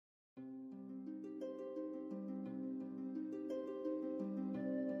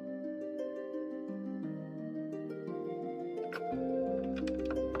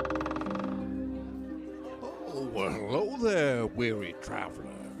there, weary traveler.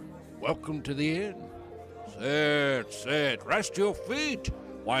 Welcome to the inn. Sit, rest your feet.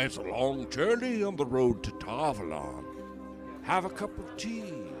 Why, it's a long journey on the road to Tarvalon. Have a cup of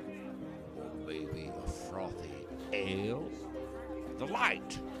tea, or maybe a frothy ale. The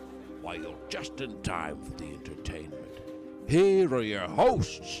light. Why, you're just in time for the entertainment. Here are your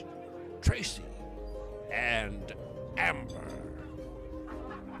hosts, Tracy and Amber.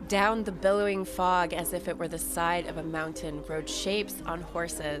 Down the billowing fog, as if it were the side of a mountain, rode shapes on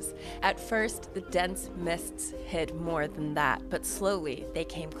horses. At first, the dense mists hid more than that, but slowly they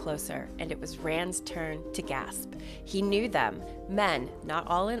came closer, and it was Rand's turn to gasp. He knew them, men, not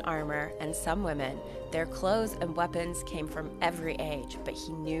all in armor, and some women. Their clothes and weapons came from every age, but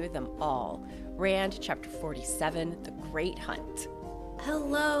he knew them all. Rand, Chapter 47, The Great Hunt.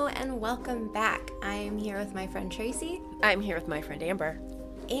 Hello and welcome back. I am here with my friend Tracy. I'm here with my friend Amber.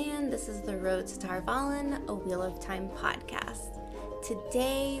 And this is the Road to Tarvalon, a Wheel of Time podcast.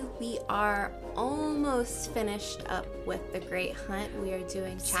 Today we are almost finished up with The Great Hunt. We are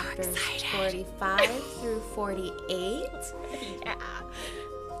doing chapters 45 through 48. Yeah.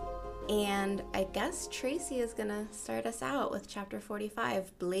 And I guess Tracy is going to start us out with chapter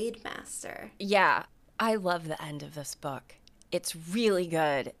 45, Blade Master. Yeah, I love the end of this book. It's really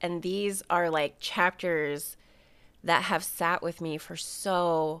good. And these are like chapters that have sat with me for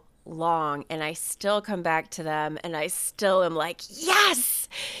so long, and I still come back to them, and I still am like, yes!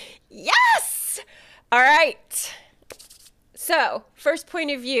 Yes! All right. So, first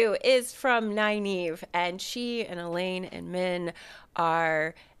point of view is from Nynaeve, and she and Elaine and Min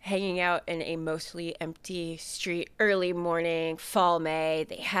are hanging out in a mostly empty street, early morning, fall May.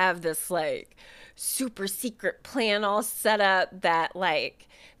 They have this, like, super secret plan all set up that, like,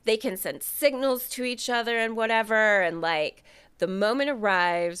 they can send signals to each other and whatever. And like the moment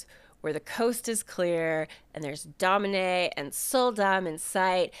arrives where the coast is clear and there's Domine and Suldam in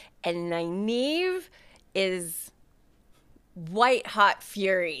sight. And Nynaeve is white hot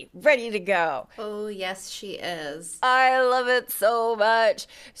fury, ready to go. Oh, yes, she is. I love it so much.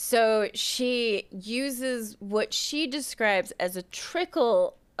 So she uses what she describes as a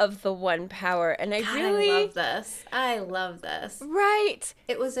trickle of the one power, and I love this. I love this. Right.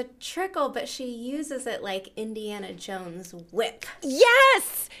 It was a trickle, but she uses it like Indiana Jones' whip.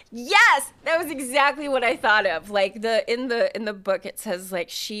 Yes, that was exactly what I thought of. Like in the book, it says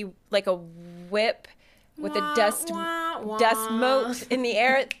like she like a whip with a dust mote in the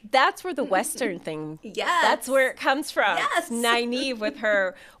air. That's where the Western thing. Yes, that's where it comes from. Yes, Nynaeve with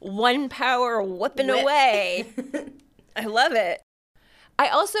her one power whipping away. I love it. I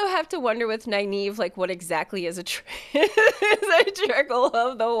also have to wonder with Nynaeve, like, what exactly is a trickle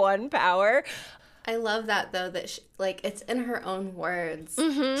of the one power. I love that, though, that like it's in her own words,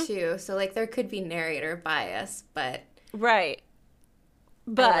 too. So, like, there could be narrator bias, but... Right.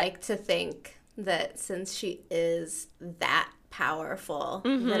 But I like to think that since she is that powerful,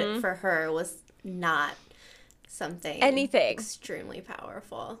 that it, for her, was not anything extremely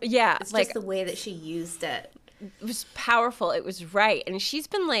powerful. Yeah. It's like, just the way that she used it. It was powerful. It was right. And she's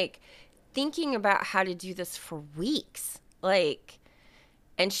been like thinking about how to do this for weeks. Like,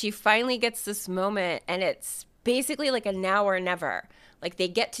 and she finally gets this moment, and it's basically like a now or never. Like, they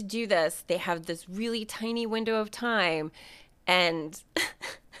get to do this. They have this really tiny window of time. And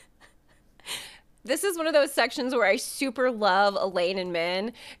this is one of those sections where I super love Elaine and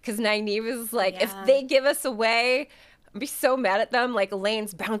Min, because Nynaeve is like, if they give us away, I'd be so mad at them. Like,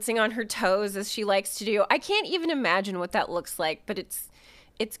 Elaine's bouncing on her toes as she likes to do. I can't even imagine what that looks like, but it's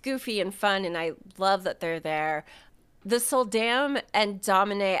goofy and fun, and I love that they're there. The Suldam and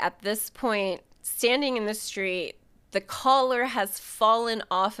Domine at this point, standing in the street, the collar has fallen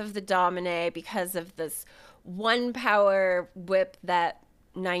off of the Domine because of this one power whip that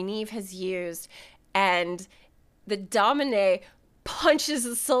Nynaeve has used, and the Domine punches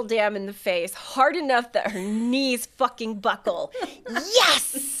the Suldam in the face hard enough that her knees fucking buckle.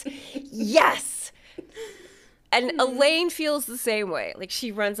 Yes! Yes! And Elaine feels the same way. Like,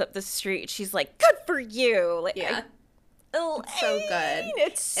 she runs up the street. She's like, good for you. Like, yeah. Elaine, it's so good.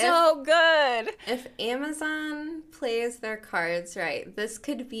 It's so good. If Amazon plays their cards right, this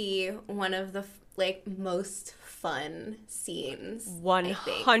could be one of the most fun scenes.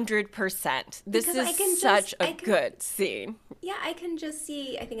 100%. This is such a good scene. Yeah, I can just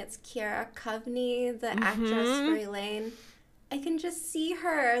see, I think it's Kiara Coveney, the actress for Elaine. I can just see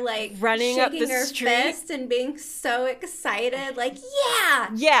her, like, running up the her street fist and being so excited, like,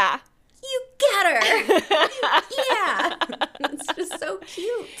 yeah! Yeah! You get her! Yeah! It's just so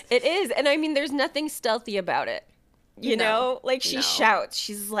cute. It is. And I mean, there's nothing stealthy about it. You know? Like, she shouts.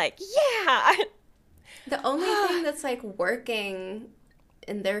 She's like, yeah! The only thing that's like working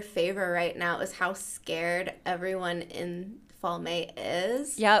in their favor right now is how scared everyone in Falme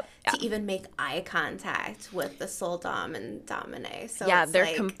is. Yep. To even make eye contact with the Soldam and Domine. So yeah, it's they're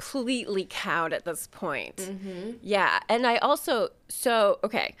like, completely cowed at this point. Mm-hmm. Yeah, and I also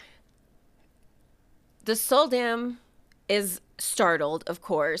okay. The Soldam is startled, of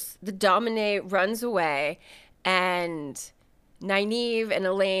course. The Domine runs away, and Nynaeve and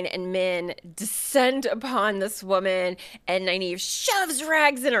Elaine and Min descend upon this woman, and Nynaeve shoves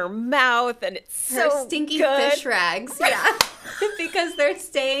rags in her mouth, and it's her so stinky good. fish rags. Yeah. Because they're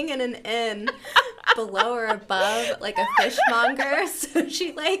staying in an inn below or above like a fishmonger. So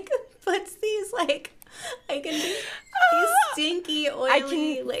she like puts these like these stinky, oily, I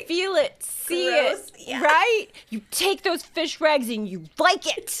can like feel it, see gross, it, yeah. right? You take those fish rags and you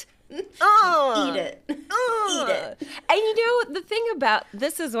like it. eat it. Eat it. And you know, the thing about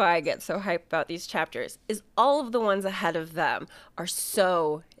this is why I get so hyped about these chapters is all of the ones ahead of them are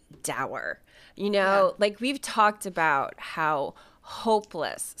so dour. You know, like we've talked about how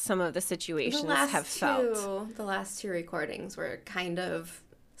hopeless some of the situations have felt. The last two recordings were kind of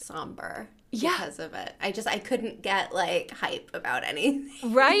somber Yeah. because of it. I couldn't get like hype about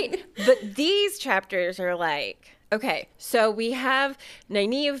anything. Right? But these chapters are like, okay, so we have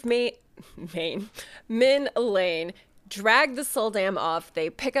Nynaeve, Min, Elaine drag the Soldam off. They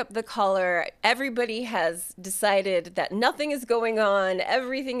pick up the collar. Everybody has decided that nothing is going on.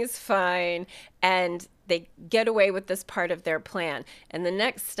 Everything is fine. And they get away with this part of their plan. And the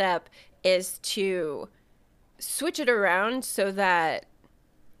next step is to switch it around so that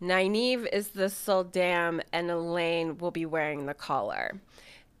Nynaeve is the Soldam and Elaine will be wearing the collar.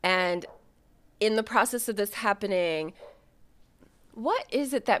 And in the process of this happening, what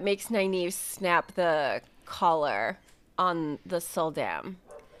is it that makes Nynaeve snap the collar on the Soldam?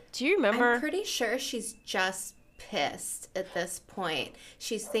 Do you remember? I'm pretty sure she's just pissed at this point.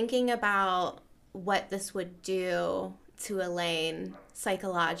 She's thinking about what this would do to Elaine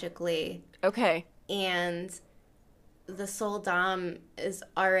psychologically. Okay. And the Soldam is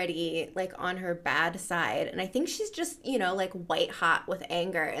already like on her bad side. And I think she's just, like white hot with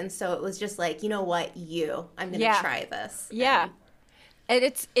anger. And so it was just like, you know what, I'm going to try this. Yeah. And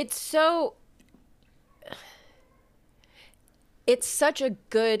it's such a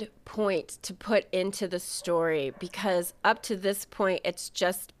good point to put into the story because up to this point, it's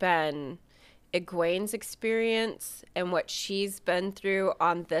just been Egwene's experience and what she's been through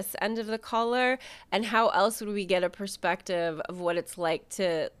on this end of the collar, and how else would we get a perspective of what it's like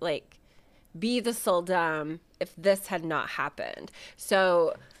to be the Soldam if this had not happened.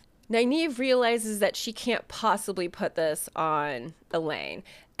 So Nynaeve realizes that she can't possibly put this on Elaine.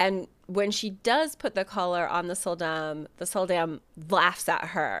 And when she does put the collar on the Soldam laughs at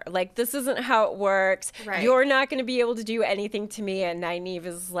her. Like, this isn't how it works. Right. You're not going to be able to do anything to me. And Nynaeve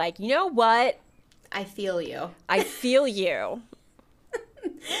is like, you know what? I feel you. I feel you.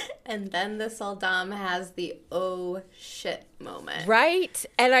 And then the Soldam has the oh shit moment. Right?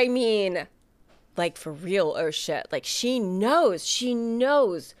 And I mean, like, for real, oh shit. Like, she knows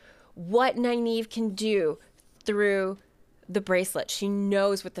what Nynaeve can do through the bracelet. She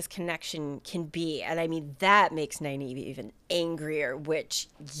knows what this connection can be. And I mean, that makes Nynaeve even angrier, which,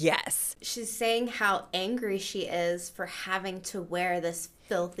 yes. She's saying how angry she is for having to wear this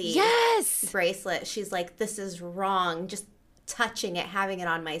filthy bracelet. She's like, this is wrong. Just touching it, having it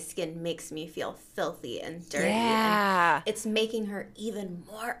on my skin makes me feel filthy and dirty. Yeah. And it's making her even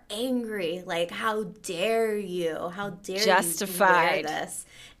more angry. Like, how dare you? How dare Justified. you wear this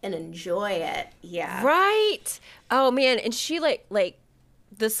and enjoy it? Yeah. Right. Oh, man. And she, like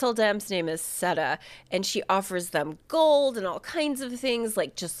the Soldam's name is Seta, and she offers them gold and all kinds of things.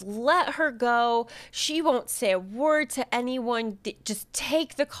 Like, just let her go. She won't say a word to anyone. Just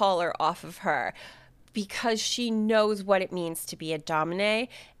take the collar off of her. Because she knows what it means to be a Domine,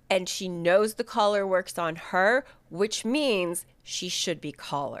 and she knows the collar works on her, which means she should be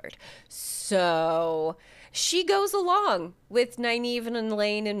collared. So she goes along with Nynaeve and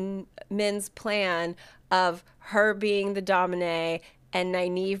Elaine and Min's plan of her being the Domine and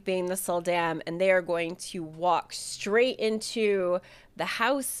Nynaeve being the Soldam, and they are going to walk straight into the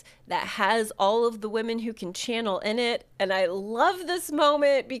house that has all of the women who can channel in it. And I love this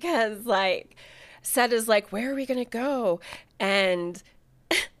moment because, Seta's like, where are we going to go? And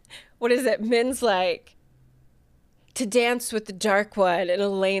what is it? Min's like, to dance with the Dark One. And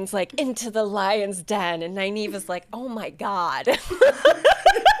Elaine's like, into the lion's den. And Nynaeve is like, oh my God.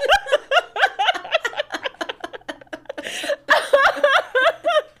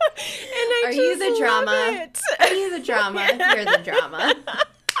 Are you the drama? Are you the drama? You're the drama.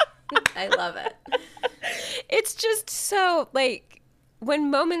 I love it. like,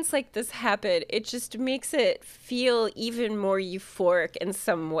 when moments like this happen, it just makes it feel even more euphoric in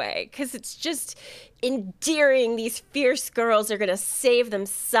some way. Because it's just endearing. These fierce girls are going to save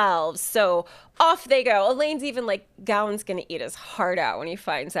themselves. So off they go. Elaine's even like, Gowan's going to eat his heart out when he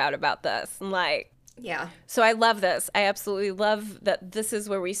finds out about this. And like, Yeah. so I love this. I absolutely love that this is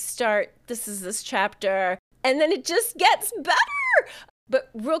where we start. This is this chapter. And then it just gets better. But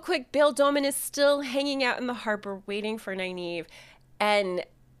real quick, Bayle Domon is still hanging out in the harbor waiting for Nynaeve. And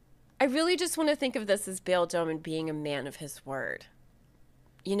I really just want to think of this as Bayle Domon being a man of his word.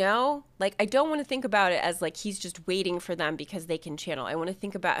 You know? Like, I don't want to think about it as like he's just waiting for them because they can channel. I want to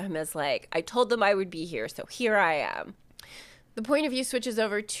think about him as like, I told them I would be here, so here I am. The point of view switches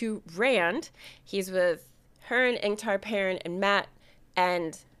over to Rand. He's with Hurin, Ingtar, Perrin, and Mat.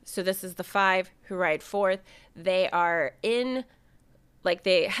 And so this is the 5 who ride forth. They are in, like,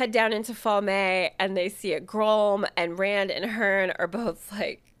 they head down into Falme and they see a Grolm, and Rand and Hurin are both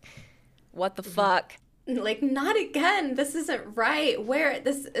like, what the fuck? Like, not again. This isn't right. Where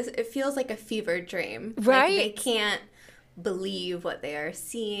this is, it feels like a fever dream. Right? Like, they can't believe what they are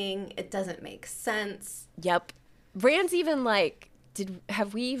seeing. It doesn't make sense. Yep. Rand's even like,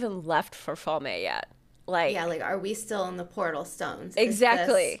 have we even left for Falme yet? Like, Yeah, like, are we still in the portal stones?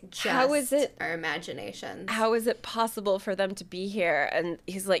 Exactly. Is this How is just it- our imaginations? how is it possible for them to be here? And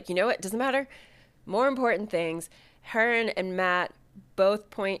he's like, you know what? Doesn't matter. More important things. Hurin and Mat both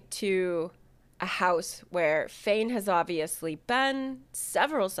point to a house where Fane has obviously been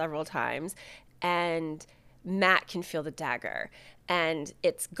several times, and Mat can feel the dagger. And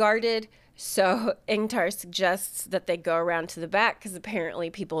it's guarded, so Ingtar suggests that they go around to the back because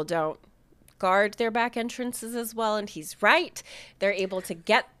apparently people don't guard their back entrances as well, and he's right. They're able to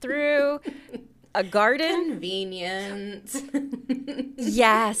get through a garden. Convenient.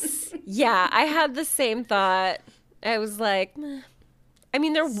 Yes. Yeah, I had the same thought. I was like, meh. I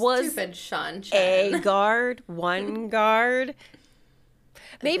mean, there was Stupid Sean a Chen. guard, one guard.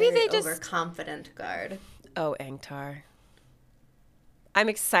 Maybe Very they just... overconfident guard. Oh, Ingtar. I'm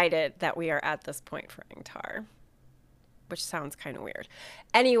excited that we are at this point for Ingtar, which sounds kind of weird.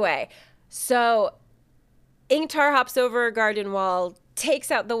 Anyway, so Ingtar hops over a garden wall, takes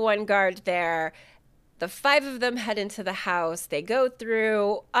out the one guard there. The 5 of them head into the house. They go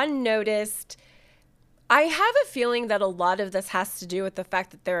through unnoticed. I have a feeling that a lot of this has to do with the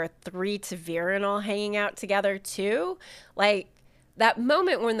fact that there are 3 Ta'Veren all hanging out together too. Like, that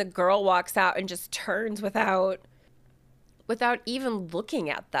moment when the girl walks out and just turns without even looking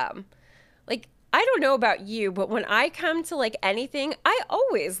at them. Like, I don't know about you, but when I come to like anything, I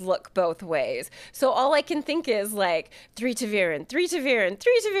always look both ways. So all I can think is like 3 Ta'Veren, 3 Ta'Veren,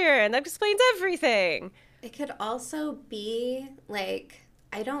 3 Ta'Veren. That explains everything. It could also be like,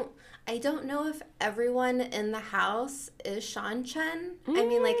 I don't know if everyone in the house is Sean Chen. I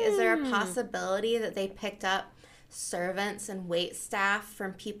mean, like, is there a possibility that they picked up servants and wait staff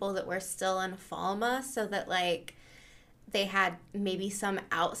from people that were still in Falma, so that like they had maybe some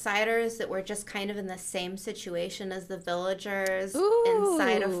outsiders that were just kind of in the same situation as the villagers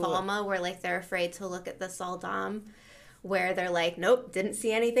inside of Falma, where like they're afraid to look at the Saldam, where they're like, nope, didn't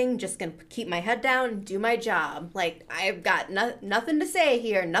see anything, just gonna keep my head down, do my job. Like, I've got nothing to say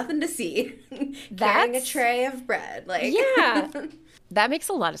here, nothing to see. Carrying a tray of bread. Like, Yeah. That makes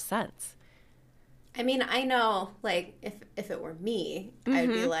a lot of sense. I mean, I know, like, if it were me, I'd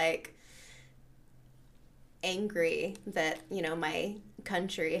be like angry that, you know, my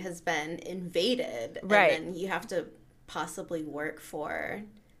country has been invaded. Right. And then you have to possibly work for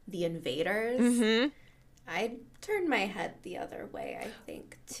the invaders. Mm-hmm. I'd turn my head the other way, I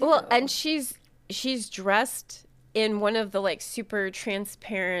think, too. Well, and she's dressed in one of the like super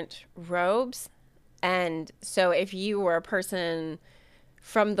transparent robes. And so if you were a person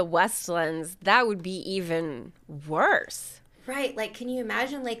from the Westlands, that would be even worse. Right. Like, can you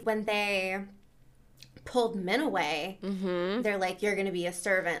imagine, like, when they pulled Min away, they're like, you're going to be a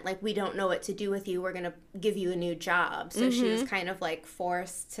servant. Like, we don't know what to do with you. We're going to give you a new job. So she was kind of, like,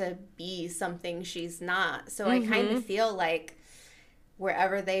 forced to be something she's not. So I kind of feel like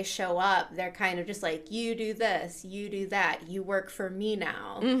wherever they show up, they're kind of just like, you do this, you do that, you work for me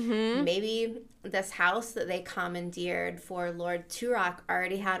now. Maybe this house that they commandeered for Lord Turok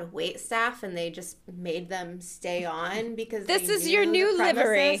already had a wait staff, and they just made them stay on because This they is knew your the new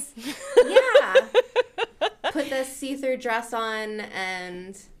livery. premises. Yeah. Put this see-through dress on,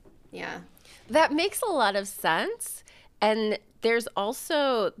 and yeah. That makes a lot of sense. And there's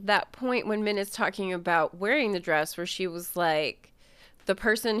also that point when Min is talking about wearing the dress where she was like, the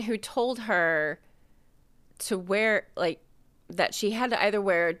person who told her to wear, like, that she had to either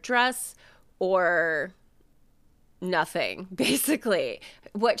wear a dress or nothing, basically.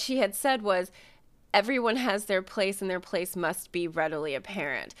 What she had said was, everyone has their place and their place must be readily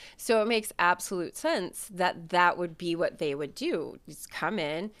apparent. So it makes absolute sense that that would be what they would do. Just come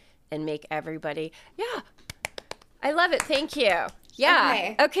in and make everybody, yeah, I love it. Thank you.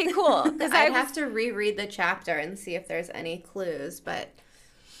 Yeah. Okay, cool. Because I'd have to reread the chapter and see if there's any clues, but...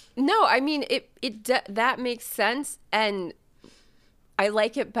 No, I mean, that makes sense, and I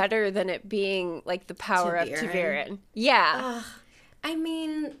like it better than it being like the power of ta'veren. Yeah. I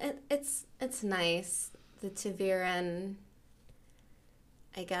mean, it's nice, the ta'veren,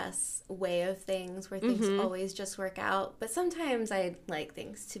 I guess, way of things where things always just work out. But sometimes I like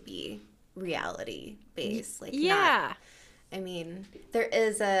things to be reality-based. Like, yeah. I mean, there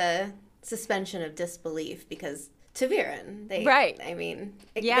is a suspension of disbelief because ta'veren, they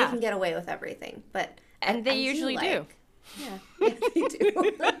can get away with everything. And they usually do. Yeah, they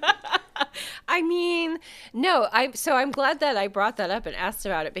do. I mean, no, so I'm glad that I brought that up and asked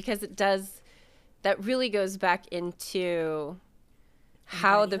about it, because that really goes back into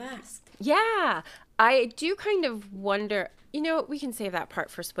how yeah, I do kind of wonder, we can save that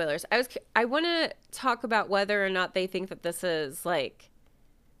part for spoilers. I want to talk about whether or not they think that this is like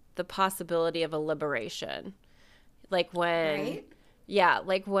the possibility of a liberation. Like when,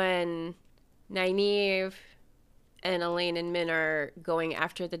 like when Nynaeve and Elaine and Min are going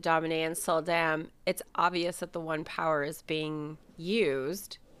after the Dominé and Suldam, it's obvious that the One Power is being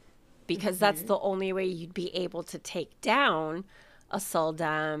used, because that's the only way you'd be able to take down a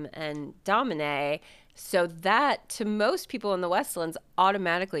Suldam and Dominé. So that, to most people in the Westlands,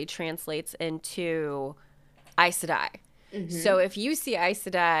 automatically translates into Aes Sedai. So if you see Aes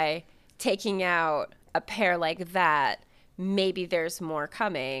Sedai taking out a pair like that, maybe there's more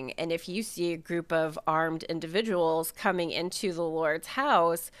coming. And if you see a group of armed individuals coming into the Lord's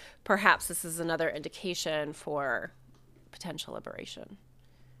house, perhaps this is another indication for potential liberation.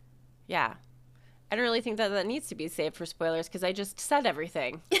 Yeah. I don't really think that needs to be saved for spoilers, because I just said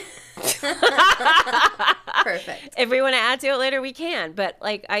everything. Perfect. If we want to add to it later, we can. But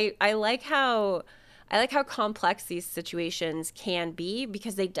like, I like how complex these situations can be,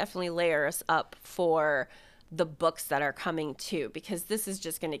 because they definitely layer us up for the books that are coming too, because this is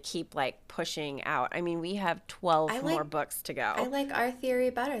just going to keep like pushing out. I mean, we have 12 more books to go. I like our theory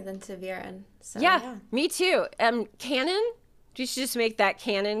better than ta'veren. So, yeah, me too. Canon? You should just make that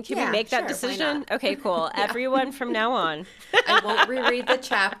canon. Can we make that decision? Okay, cool. Everyone from now on. I won't reread the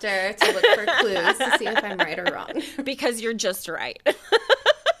chapter to look for clues to see if I'm right or wrong. Because you're just right.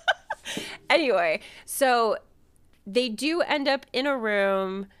 Anyway, so they do end up in a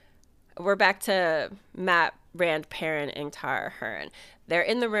room. We're back to Mat, Rand, Perrin, and Tara Hearn. They're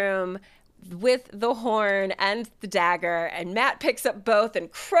in the room with the horn and the dagger, and Mat picks up both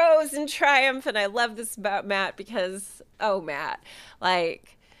and crows in triumph. And I love this about Mat because, Mat,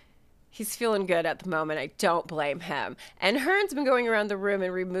 like, he's feeling good at the moment. I don't blame him. And Hearn's been going around the room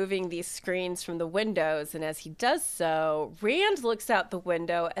and removing these screens from the windows. And as he does so, Rand looks out the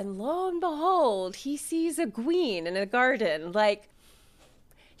window, and lo and behold, he sees Egwene in a garden. Like,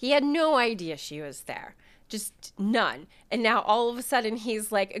 he had no idea she was there. Just none. And now all of a sudden he's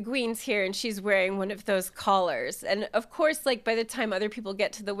like, Egwene's here and she's wearing one of those collars. And of course, like, by the time other people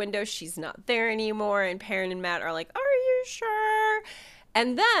get to the window, she's not there anymore. And Perrin and Mat are like, are you sure?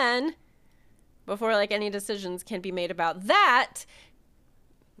 And then, before like any decisions can be made about that,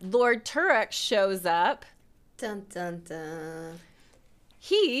 Lord Turak shows up. Dun, dun, dun.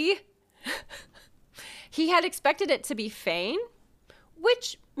 He had expected it to be Fain,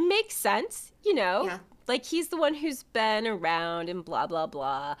 which makes sense, Yeah. Like, he's the one who's been around and blah, blah,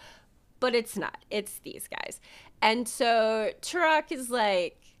 blah. But it's not. It's these guys. And so Turak is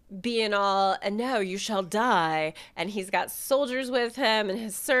like being all, and now you shall die. And he's got soldiers with him and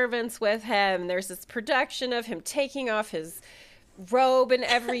his servants with him. And there's this production of him taking off his robe and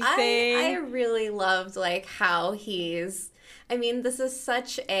everything. I really loved, like, how this is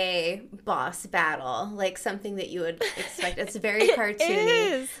such a boss battle, like something that you would expect. It's very cartoony. It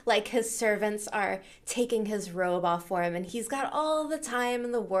is. Like, his servants are taking his robe off for him, and he's got all the time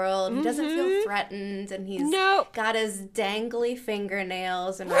in the world. He doesn't feel threatened, and he's got his dangly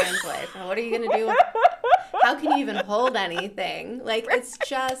fingernails, and Rand's like, what are you going to do? How can you even hold anything? Like, it's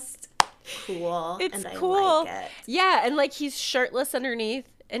just cool. It's and cool. I like it. Yeah, and like, he's shirtless underneath.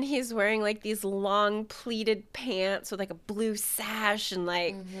 And he's wearing, like, these long pleated pants with, like, a blue sash. And,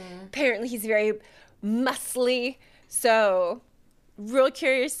 like, apparently he's very muscly. So, real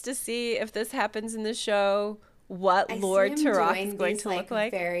curious to see if this happens in the show, what Lord Turak is going to look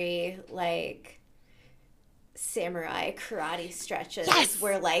like. Very, like, samurai karate stretches. Yes!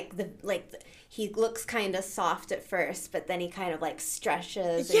 Where, he looks kind of soft at first, but then he kind of like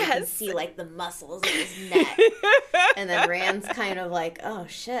stretches and you can see like the muscles in his neck. And then Rand's kind of like, oh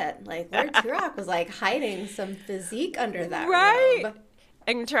shit, like Lord Turok was like hiding some physique under that robe.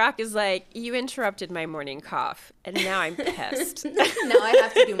 And Turok is like, you interrupted my morning cough, and now I'm pissed. Now I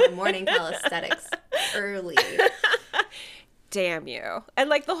have to do my morning calisthenics early. Damn you. And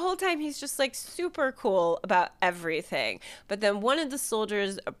like the whole time he's just like super cool about everything. But then one of the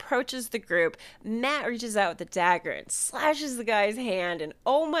soldiers approaches the group. Matt reaches out with a dagger and slashes the guy's hand. And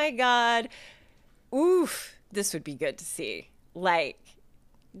oh my God, oof, this would be good to see. Like,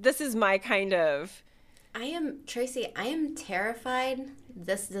 this is my kind of... Tracy, I am terrified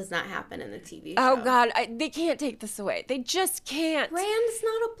this does not happen in the TV show. Oh, God. They can't take this away. They just can't. Rand's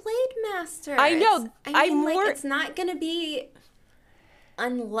not a blade master. I know. It's not going to be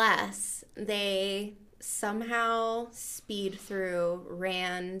unless they somehow speed through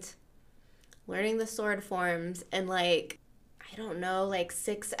Rand learning the sword forms and, like, I don't know, like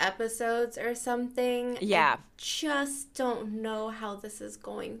 6 episodes or something. Yeah. I just don't know how this is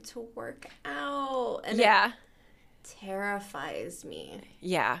going to work out. And yeah. It terrifies me.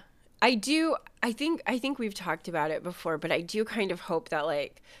 Yeah. I think we've talked about it before, but I do kind of hope that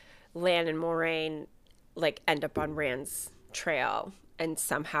like Lan and Moiraine like end up on Rand's trail and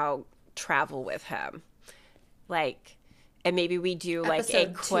somehow travel with him. Like, and maybe we do like Episode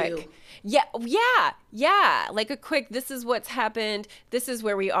a quick 2. Yeah. Like a quick, this is what's happened. This is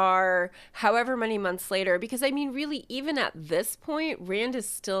where we are, however many months later. Because I mean, really, even at this point, Rand is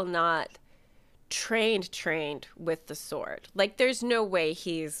still not trained with the sword. Like, there's no way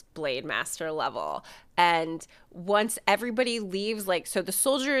he's Blade Master level. And once everybody leaves, like, so the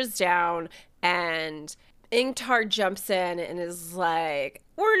soldier is down and Ingtar jumps in and is like,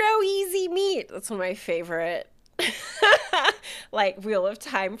 we're no easy meat. That's one of my favorite like Wheel of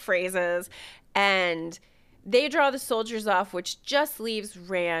Time phrases. And they draw the soldiers off, which just leaves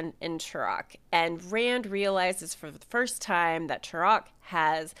Rand and Turok. And Rand realizes for the first time that Turok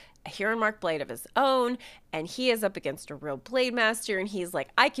has a Huron Mark blade of his own, and he is up against a real blade master, and he's like,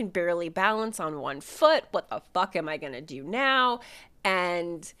 I can barely balance on one foot. What the fuck am I gonna do now?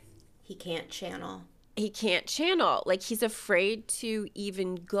 And he can't channel. Like, he's afraid to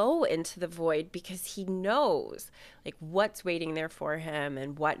even go into the void because he knows like what's waiting there for him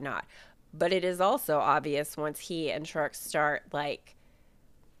and whatnot. But it is also obvious once he and Turok start like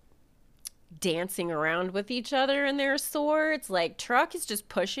dancing around with each other and their swords. Like, Turok is just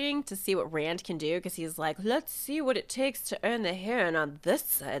pushing to see what Rand can do because he's like, let's see what it takes to earn the Huron on this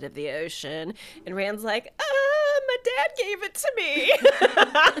side of the ocean. And Rand's like, my dad gave it to me.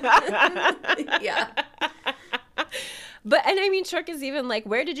 Yeah. But, and I mean, Turok is even like,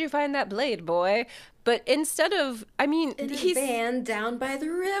 where did you find that blade, boy? But instead of, I mean, in he's... a van down by the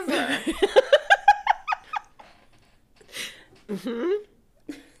river. Mm-hmm.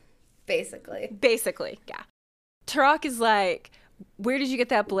 Basically, yeah. Turok is like, where did you get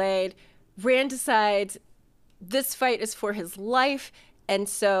that blade? Rand decides this fight is for his life, and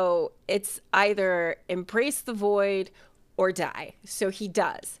so it's either embrace the void or die. So he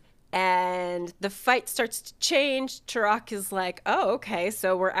does. And the fight starts to change. Turok is like, oh, okay,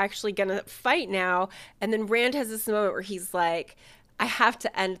 so we're actually going to fight now. And then Rand has this moment where he's like, I have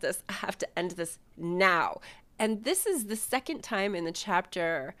to end this. I have to end this now. And this is the second time in the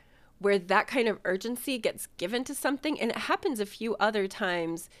chapter where that kind of urgency gets given to something. And it happens a few other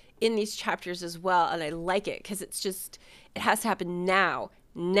times in these chapters as well. And I like it because it's just, it has to happen now,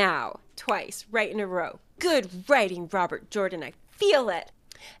 twice, right in a row. Good writing, Robert Jordan. I feel it.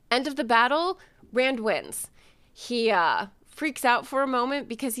 End of the battle, Rand wins. He freaks out for a moment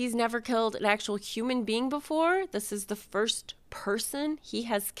because he's never killed an actual human being before. This is the first person he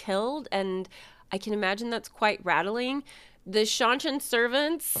has killed, and I can imagine that's quite rattling. The Seanchan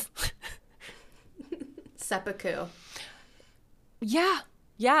servants. Seppuku.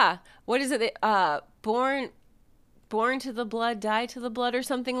 Yeah. What is it? Born to the blood, die to the blood, or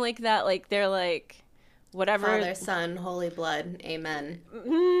something like that. Like, they're like... whatever. Father, Son, Holy Blood, Amen.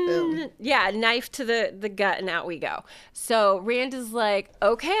 Boom. Yeah, knife to the gut and out we go. So Rand is like,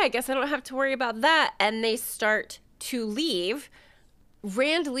 okay, I guess I don't have to worry about that. And they start to leave.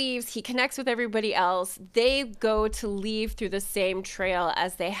 Rand leaves. He connects with everybody else. They go to leave through the same trail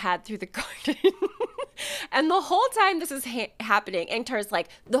as they had through the garden. And the whole time this is happening, Ingtar's like,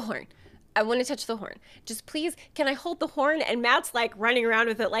 the horn. I want to touch the horn. Just please, can I hold the horn? And Matt's like running around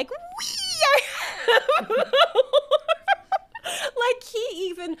with it like, wee! Like, he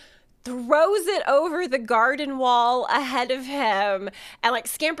even throws it over the garden wall ahead of him and like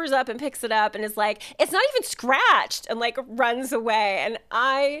scampers up and picks it up and is like, it's not even scratched, and like runs away. And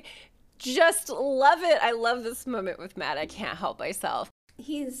I just love it. I love this moment with Matt. I can't help myself.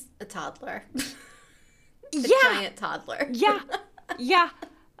 He's a toddler. Yeah. Giant toddler. Yeah.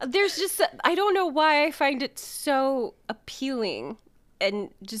 There's just, I don't know why I find it so appealing. And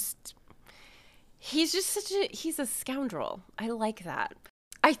just, he's just he's a scoundrel. I like that.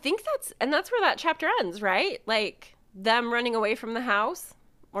 I think that's where that chapter ends, right? Like them running away from the house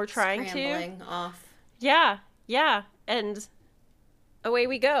or trying Scrambling off. Yeah. And away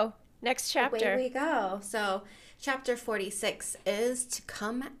we go. Next chapter. Away we go. So chapter 46 is To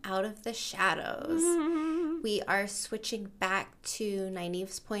Come Out of the Shadows. Mm-hmm. We are switching back to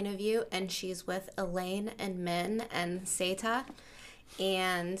Nynaeve's point of view, and she's with Elaine and Min and Seta.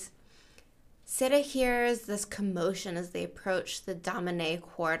 And Seta hears this commotion as they approach the Domine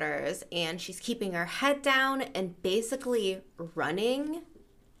quarters, and she's keeping her head down and basically running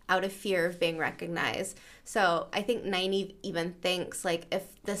out of fear of being recognized. So I think Nynaeve even thinks, like, if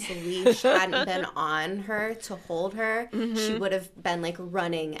this leash hadn't been on her to hold her, she would have been, like,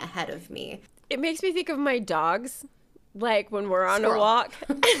 running ahead of me. It makes me think of my dogs. Like when we're on Squirrel.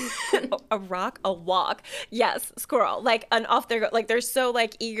 a walk. A walk. Yes, squirrel. Like, and off they go. Like, they're so,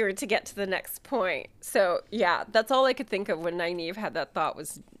 like, eager to get to the next point. So, yeah, that's all I could think of when Nynaeve had that thought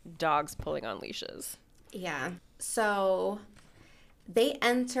was dogs pulling on leashes. Yeah. So they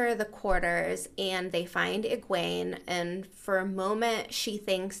enter the quarters and they find Egwene, and for a moment she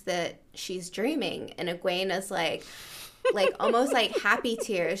thinks that she's dreaming, and Egwene is like almost like happy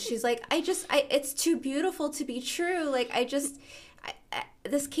tears. She's like, it's too beautiful to be true. Like,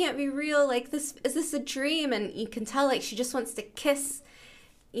 this can't be real. Like, is this a dream? And you can tell, like, she just wants to kiss,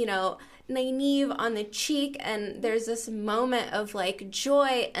 Nynaeve on the cheek, and there's this moment of, like,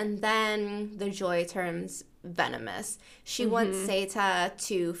 joy, and then the joy turns venomous. She wants Seta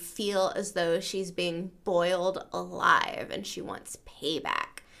to feel as though she's being boiled alive, and she wants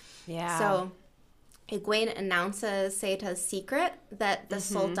payback. Yeah. So Egwene announces Seta's secret, that the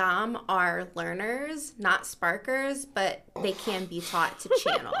Soldam are learners, not sparkers, but they can be taught to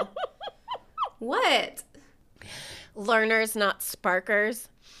channel. What? Learners, not sparkers.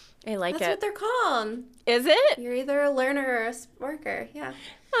 I like That's it. what they're called. Is it? You're either a learner or a sparker. Yeah.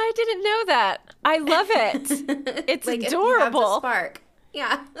 I didn't know that. I love it. It's like adorable. If you have the spark.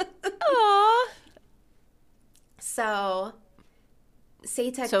 Yeah. Aww. So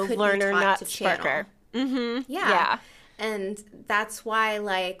Seta So could learner, be taught not to sparker. channel. Mm-hmm. Yeah. And that's why,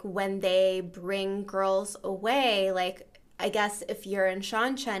 like, when they bring girls away, like, I guess if you're in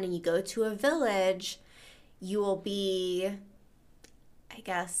Seanchan and you go to a village, you will be, I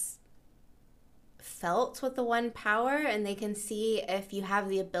guess, felt with the one power, and they can see if you have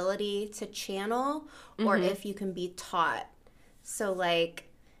the ability to channel or if you can be taught. So, like,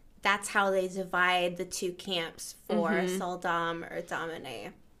 that's how they divide the two camps for Soldam or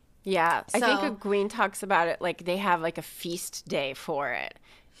Domine. Yeah, I So- think Egwene talks about it like they have like a feast day for it.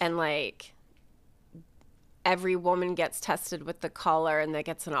 And like every woman gets tested with the collar and that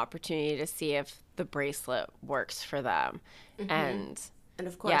gets an opportunity to see if the bracelet works for them. And And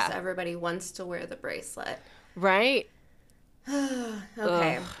of course, Yeah. everybody wants to wear the bracelet. right?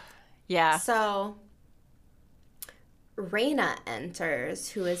 Okay. Ugh. Yeah. So Rhaena enters,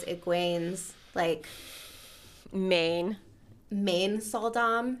 who is Egwene's, like, Main. main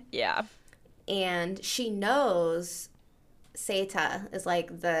Soldam, Yeah. and she knows Seta is,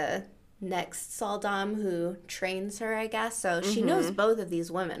 like, the next Soldam who trains her, I guess. So she knows both of these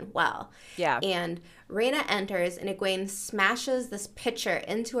women well. Yeah. And Rhaena enters, and Egwene smashes this pitcher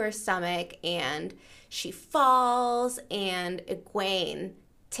into her stomach, and she falls, and Egwene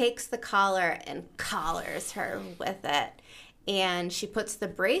takes the collar and collars her with it. And she puts the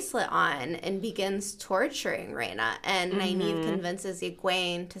bracelet on and begins torturing Rhaena. And Nynaeve convinces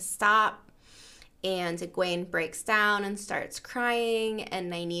Egwene to stop. And Egwene breaks down and starts crying.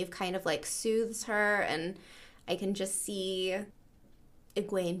 And Nynaeve kind of, like, soothes her. And I can just see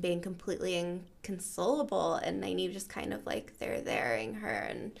Egwene being completely inconsolable. And Nynaeve just kind of, like, there-thering her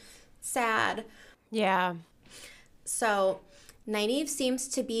and sad. Yeah. So Nynaeve seems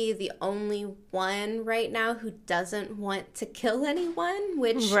to be the only one right now who doesn't want to kill anyone,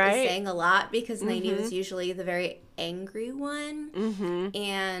 which Right. is saying a lot because Nynaeve is usually the very angry one.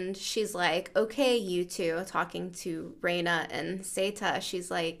 And she's like, okay, you two, talking to Rhaena and Seta,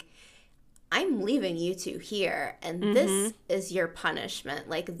 she's like, I'm leaving you two here, and this is your punishment.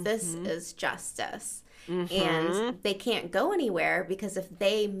 Like, this is justice. And they can't go anywhere because if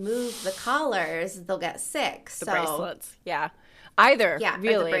they move the collars, they'll get sick. The bracelets. Yeah. Either. Yeah,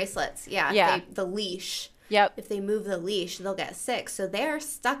 really. or the bracelets. Yeah, Yeah. the leash. Yep. If they move the leash, they'll get sick. So they're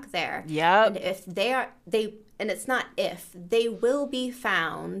stuck there. Yep. And if and it's not if, they will be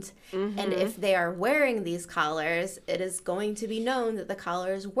found. And if they are wearing these collars, it is going to be known that the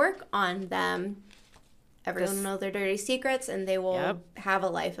collars work on them. Everyone will know their dirty secrets, and they will have a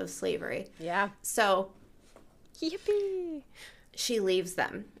life of slavery. Yeah. So Yippee. she leaves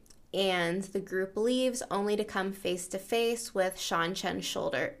them, and the group leaves only to come face to face with Sean Chen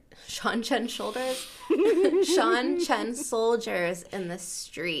soldiers in the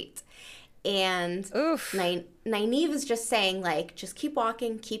street. And Nynaeve is just saying, like, just keep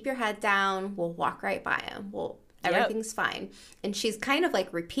walking, keep your head down, we'll walk right by him. Everything's fine. And she's kind of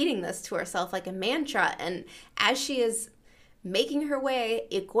like repeating this to herself like a mantra. And as she is making her way,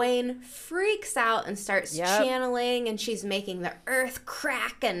 Egwene freaks out and starts channeling, and she's making the earth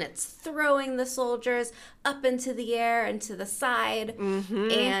crack, and it's throwing the soldiers up into the air and to the side.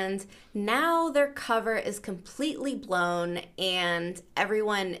 And now their cover is completely blown, and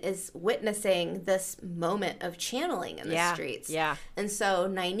everyone is witnessing this moment of channeling in the streets. Yeah. And so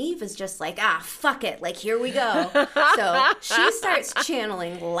Nynaeve is just like, fuck it, like, here we go. So she starts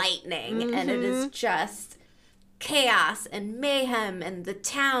channeling lightning, and it is just chaos and mayhem, and the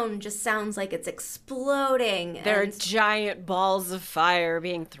town just sounds like it's exploding. There are giant balls of fire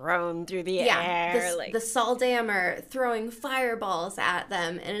being thrown through the air. The Saldam are throwing fireballs at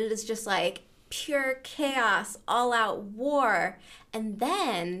them, and it is just like pure chaos, all out war. And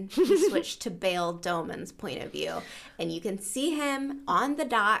then we switch to Bail Doman's point of view, and you can see him on the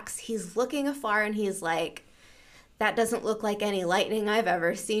docks. He's looking afar, and he's like, that doesn't look like any lightning I've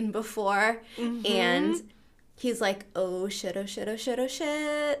ever seen before. And he's like, oh shit, oh shit, oh shit, oh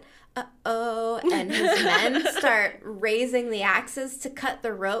shit, uh-oh. And his men start raising the axes to cut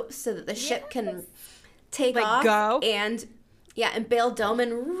the ropes so that the ship can take off. Go. And Bail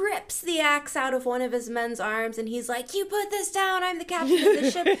Doman rips the axe out of one of his men's arms, and he's like, you put this down, I'm the captain of the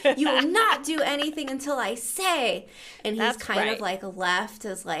ship. You will not do anything until I say. And he's kind of like left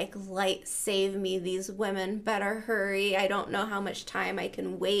as like, light, save me, these women better hurry. I don't know how much time I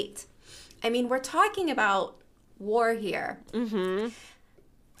can wait. I mean, we're talking about war here.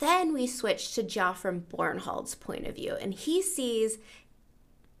 Then we switch to Joffrey Bornhald's point of view, and he sees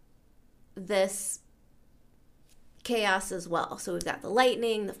this chaos as well. So we've got the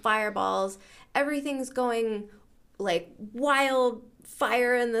lightning, the fireballs, everything's going like wild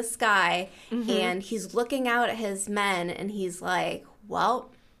fire in the sky, and he's looking out at his men, and he's like, well,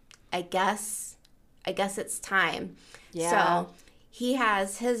 I guess it's time. So he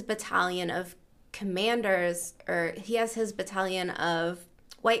has his battalion of commanders, or he has his battalion of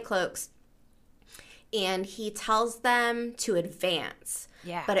White Cloaks, and he tells them to advance.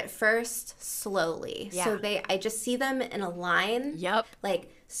 But at first, slowly. So I just see them in a line.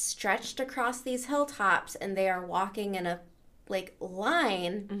 Like stretched across these hilltops, and they are walking in a like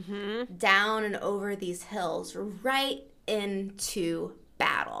line down and over these hills right into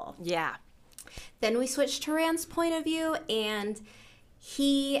battle. Then we switch to Rand's point of view, and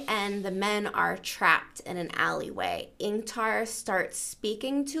he and the men are trapped in an alleyway. Ingtar starts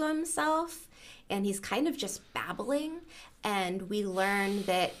speaking to himself, and he's kind of just babbling. And we learn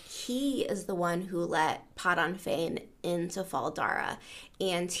that he is the one who let Padan Fain into Fal Dara.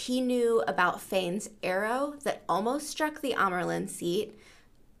 And he knew about Fain's arrow that almost struck the Amerlin seat,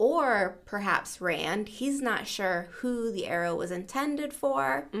 or perhaps Rand. He's not sure who the arrow was intended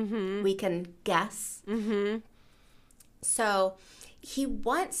for. We can guess. So he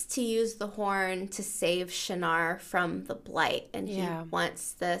wants to use the horn to save Shannara from the blight, and he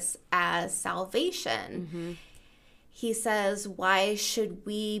wants this as salvation. He says, why should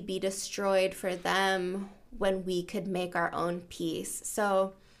we be destroyed for them when we could make our own peace?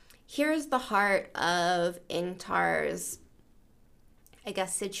 So here's the heart of Ingtar's, I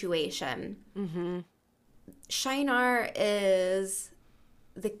guess, situation. Shinar is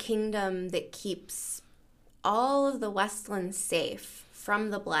the kingdom that keeps all of the Westlands safe from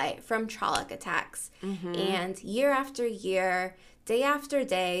the blight, from Trolloc attacks. And year after year, day after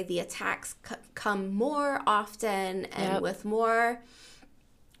day, the attacks come more often and with more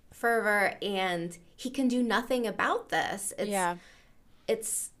fervor, and he can do nothing about this.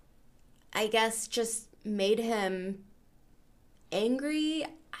 It's, I guess, just made him angry.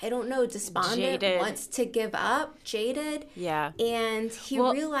 I don't know, despondent, jaded. Wants to give up, jaded. And he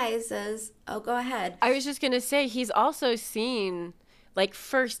realizes, go ahead. I was just going to say, he's also seen, like,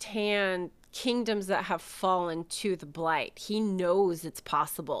 firsthand kingdoms that have fallen to the blight. He knows it's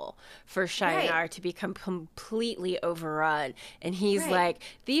possible for Shinar to become completely overrun. And he's like,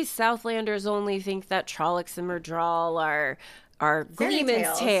 these Southlanders only think that Trollocs and Myrddraal are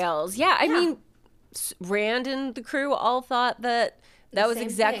Gleeman's tales. I mean, Rand and the crew all thought that was same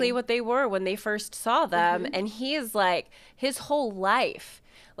exactly thing. what they were when they first saw them. And he is like, his whole life,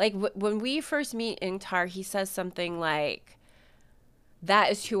 like when we first meet Ingtar, he says something like,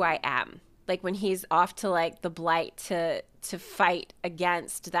 that is who I am. Like when he's off to like the Blight to fight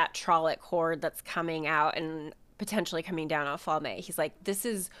against that Trolloc horde that's coming out and potentially coming down on Falme. He's like, this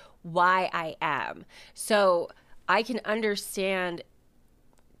is why I am. So I can understand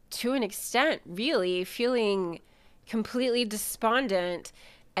to an extent, really, feeling completely despondent,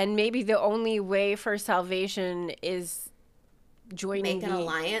 and maybe the only way for salvation is joining Make an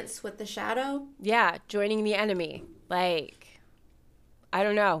alliance with the Shadow. Yeah, joining the enemy. Like, I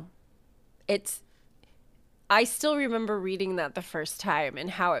don't know. I still remember reading that the first time and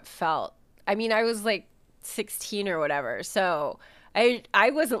how it felt. I mean, I was like 16 or whatever, so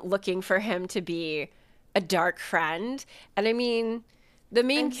I wasn't looking for him to be a dark friend. And I mean, the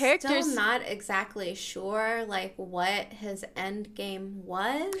main character's still not exactly sure like what his end game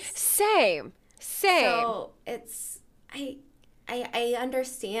was. Same. So it's I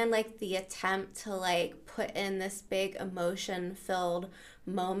understand like the attempt to like put in this big emotion filled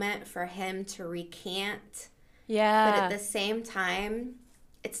moment for him to recant. Yeah. But at the same time,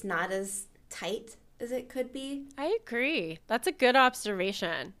 it's not as tight as it could be. I agree. That's a good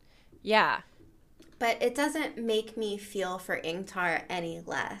observation. Yeah. But it doesn't make me feel for Ingtar any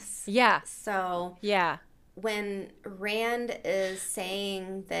less. Yeah. So yeah. When Rand is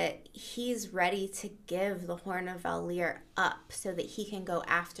saying that he's ready to give the Horn of Valir up so that he can go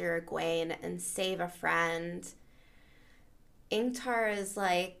after Egwene and save a friend, Ingtar is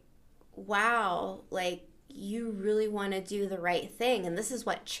like, wow, like, you really want to do the right thing. And this is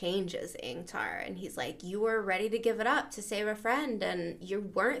what changes Ingtar. And he's like, you were ready to give it up to save a friend and you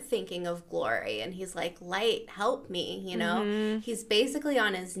weren't thinking of glory. And he's like, Light, help me, you know? Mm-hmm. He's basically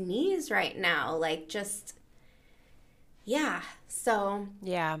on his knees right now, like just, yeah. So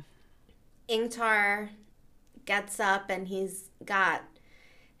yeah, Ingtar gets up and he's got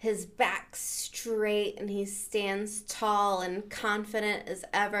his back straight and he stands tall and confident as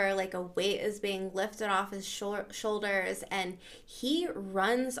ever, like a weight is being lifted off his shoulders, and he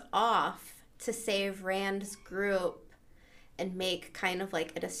runs off to save Rand's group and make kind of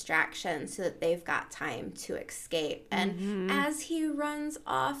like a distraction so that they've got time to escape. And as he runs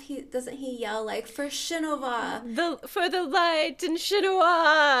off, he yell like, for Shinova, for the light and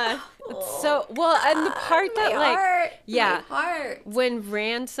Shinova. So well, and the part that like heart, yeah, my heart. When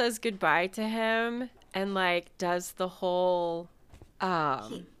Rand says goodbye to him and like does the whole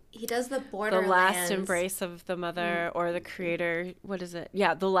he does the Borderlands. The last embrace of the mother, or the creator, what is it?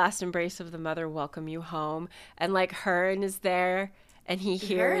 Yeah, the last embrace of the mother, welcome you home. And like Hurin is there and he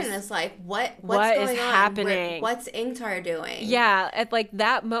hears. Hurin is like, what's what going is on? happening? What's Ingtar doing? Yeah, at like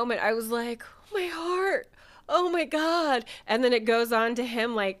that moment I was like, oh, my heart, oh my God. And then it goes on to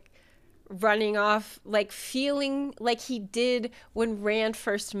him like running off, like feeling like he did when Rand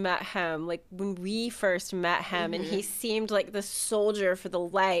first met him, like when we first met him, and he seemed like the soldier for the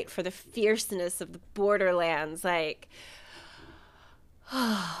light, for the fierceness of the Borderlands. Like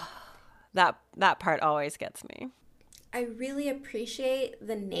that part always gets me. I really appreciate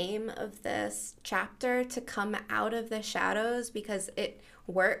the name of this chapter, To Come Out of the Shadows, because it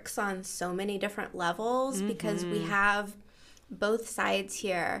works on so many different levels, because we have both sides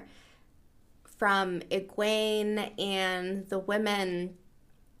here. From Egwene and the women,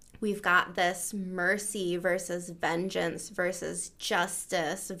 we've got this mercy versus vengeance versus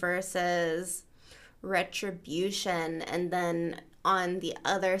justice versus retribution. And then on the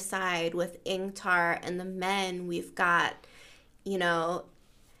other side with Ingtar and the men, we've got, you know,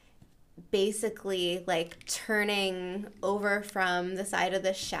 basically like turning over from the side of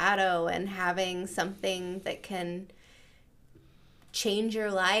the shadow and having something that can change your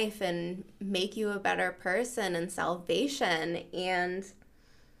life and make you a better person, and salvation. And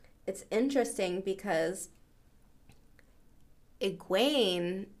it's interesting because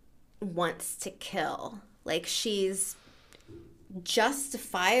Egwene wants to kill. Like, she's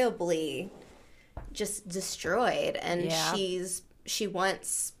justifiably just destroyed, and she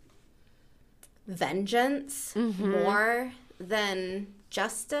wants vengeance more than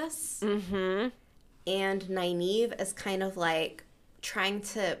justice. And Nynaeve is kind of like trying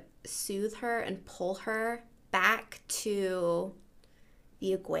to soothe her and pull her back to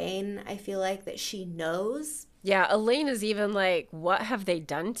the Egwene, I feel like, that she knows. Yeah, Elaine is even like, what have they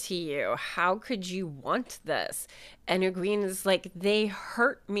done to you? How could you want this? And Egwene is like, they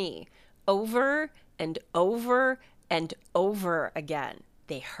hurt me over and over and over again.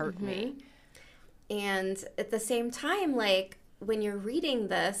 They hurt me. And at the same time, like, when you're reading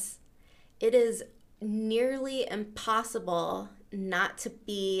this, it is nearly impossible not to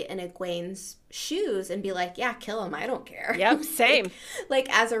be in Egwene's shoes and be like, yeah, kill him, I don't care. Yep, same. Like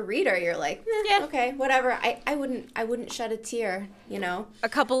as a reader, you're like, Yeah. okay, whatever. I wouldn't shed a tear, you know. A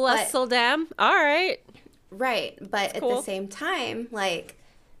couple less Sildam. All right. Right, but at the same time, like,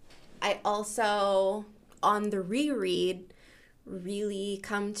 I also, on the reread, really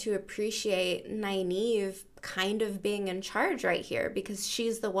come to appreciate Nynaeve kind of being in charge right here, because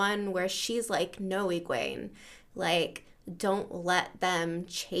she's the one where she's like, no, Egwene, like, don't let them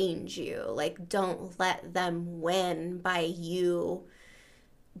change you. Like, don't let them win by you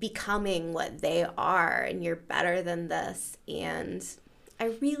becoming what they are, and you're better than this. And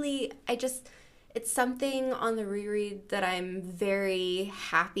it's something on the reread that I'm very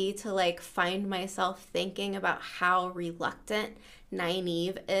happy to like find myself thinking about how reluctant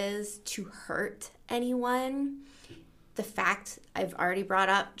Nynaeve is to hurt anyone. The fact I've already brought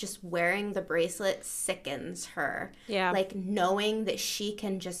up, just wearing the bracelet sickens her. Yeah. Like knowing that she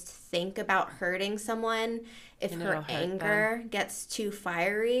can just think about hurting someone if her anger gets too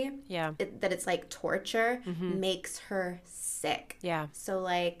fiery. Yeah. That it's like torture makes her sick. Yeah. So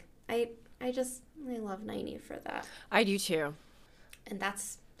like I love Nynaeve for that. I do too. And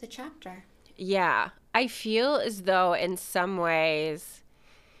that's the chapter. Yeah. I feel as though in some ways,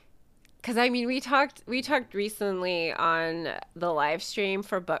 because I mean, we talked recently on the live stream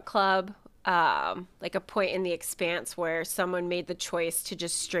for book club, like a point in The Expanse where someone made the choice to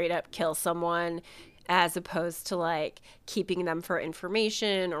just straight up kill someone as opposed to like keeping them for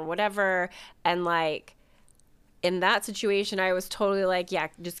information or whatever. And like in that situation, I was totally like, yeah,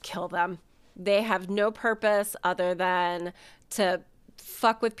 just kill them. They have no purpose other than to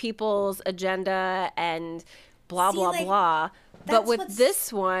fuck with people's agenda and blah, blah, blah. But with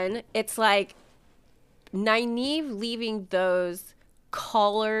this one, it's like Nynaeve leaving those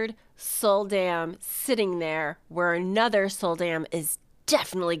collared Suldam sitting there where another Suldam is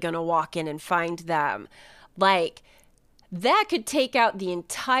definitely going to walk in and find them. Like, that could take out the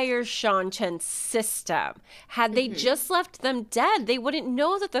entire Seanchan system. Had they just left them dead, they wouldn't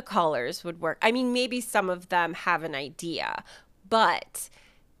know that the collars would work. I mean, maybe some of them have an idea, but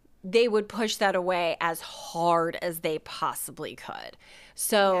they would push that away as hard as they possibly could.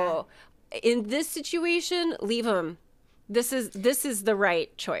 So in this situation, leave them. This is the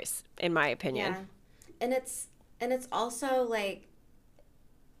right choice, in my opinion. Yeah. And it's also like,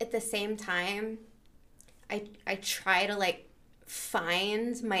 at the same time, I try to like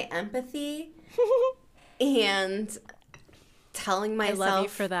find my empathy and telling myself, I love you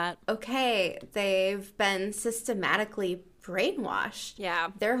for that. Okay, they've been systematically brainwashed.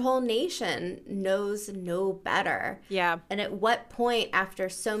 Yeah. Their whole nation knows no better. Yeah. And at what point after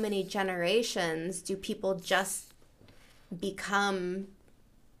so many generations do people just become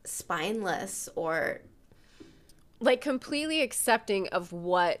spineless or like completely accepting of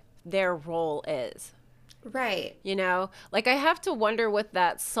what their role is? Right. You know, like I have to wonder with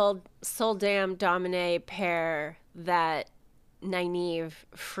that Suldam Domine pair that Nynaeve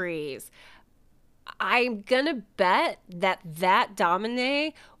frees. I'm gonna bet that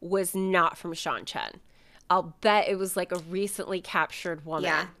Domine was not from Seanchan. I'll bet it was like a recently captured woman.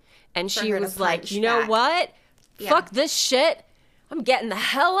 Yeah. And For she her to was like, punch you know back. what? Yeah. Fuck this shit. I'm getting the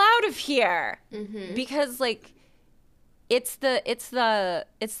hell out of here. Because like it's the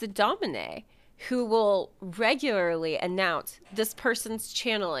Domine who will regularly announce this person's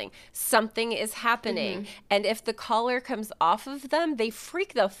channeling, something is happening. And if the collar comes off of them, they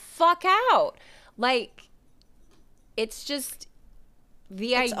freak the fuck out. Like, it's just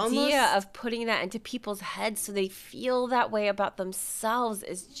the idea of putting that into people's heads so they feel that way about themselves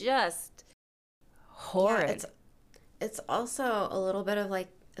is just horrid. Yeah, it's also a little bit of like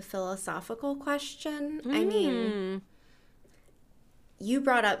a philosophical question. I mean, you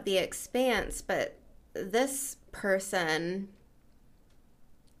brought up The Expanse, but this person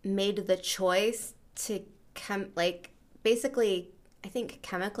made the choice to basically, I think,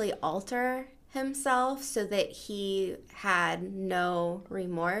 chemically alter himself so that he had no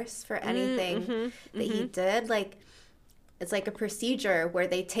remorse for anything that he did. Like, it's like a procedure where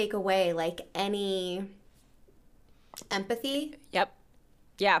they take away like any empathy. Yep.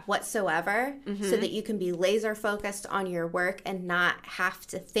 Yeah. Whatsoever, so that you can be laser focused on your work and not have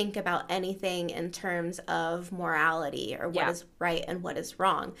to think about anything in terms of morality or what is right and what is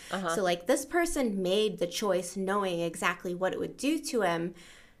wrong. So like this person made the choice knowing exactly what it would do to him.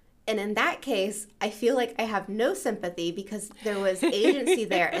 And in that case, I feel like I have no sympathy because there was agency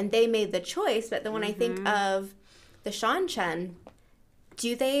there and they made the choice. But then when I think of the Seanchan,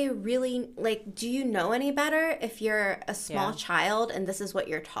 do they really, like, do you know any better if you're a small child and this is what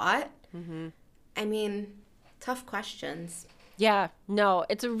you're taught? I mean, tough questions. Yeah, no,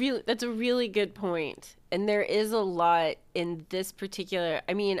 that's a really good point. And there is a lot in this particular.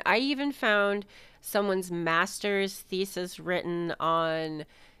 I mean, I even found someone's master's thesis written on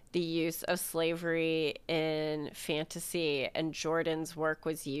the use of slavery in fantasy, and Jordan's work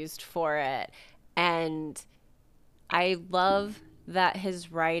was used for it. And I love that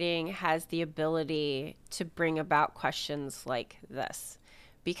his writing has the ability to bring about questions like this,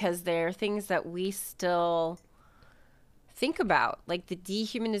 because there are things that we still think about, like the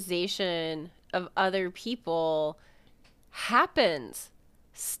dehumanization of other people happens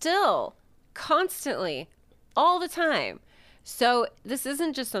still constantly all the time. So this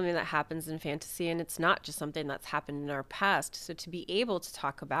isn't just something that happens in fantasy, and it's not just something that's happened in our past. So to be able to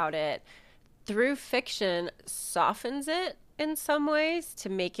talk about it through fiction softens it in some ways to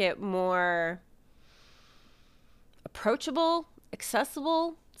make it more approachable,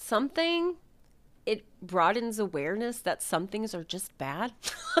 accessible, something. It broadens awareness that some things are just bad.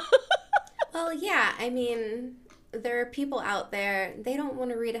 Well, yeah, I mean, there are people out there, they don't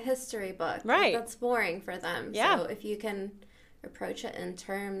want to read a history book. Right. That's boring for them. Yeah. So if you can approach it in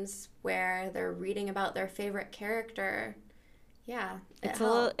terms where they're reading about their favorite character, yeah, it's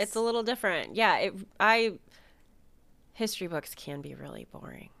a little different. Yeah, history books can be really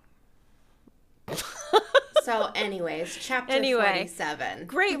boring. So anyways, chapter 47.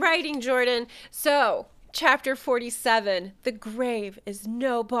 Great writing, Jordan. So, chapter 47, the grave is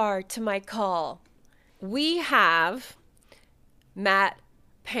no bar to my call. We have Mat,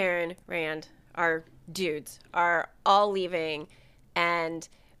 Perrin, Rand, our dudes, are all leaving, and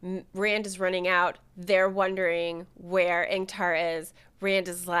Rand is running out. They're wondering where Ingtar is. Rand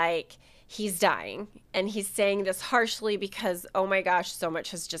is like, he's dying. And he's saying this harshly because, oh my gosh, so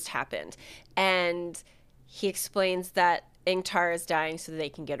much has just happened. And he explains that Ingtar is dying so they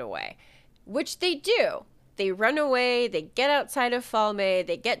can get away, which they do. They run away, they get outside of Falme,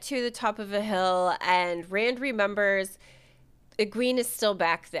 they get to the top of a hill, and Rand remembers Egwene is still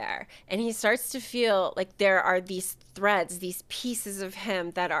back there. And he starts to feel like there are these threads, these pieces of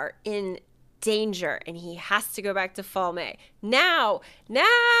him that are in danger, and he has to go back to Falme. Now!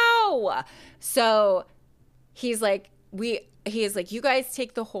 So he's like, you guys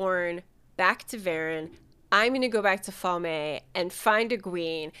take the horn back to Varen. I'm going to go back to Falme and find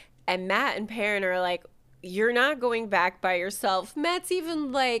Egwene. And Mat and Perrin are like, you're not going back by yourself. Mat's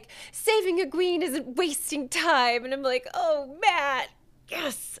even like, saving Egwene isn't wasting time. And I'm like, oh, Mat,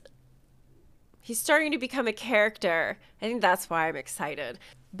 yes. He's starting to become a character. I think that's why I'm excited.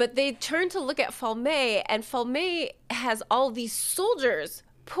 But they turn to look at Falme, and Falme has all these soldiers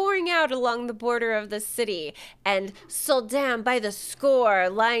pouring out along the border of the city, and Sul'Dam by the score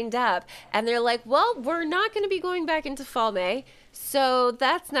lined up, and they're like, well, we're not going to be going back into Falme, so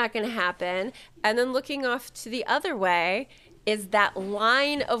that's not going to happen. And then looking off to the other way is that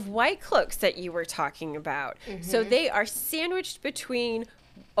line of white cloaks that you were talking about. Mm-hmm. So they are sandwiched between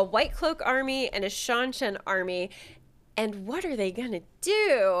a white cloak army and a Seanchan army. And what are they going to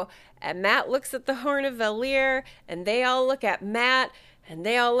do? And Mat looks at the Horn of Valere, and they all look at Mat, and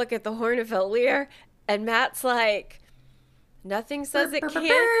they all look at the Horn of Valere, and Mat's like, nothing says it can't.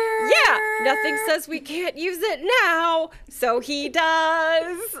 Yeah, nothing says we can't use it now. So he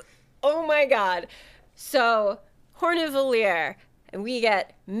does. Oh my God. So, Horn of Valere, and we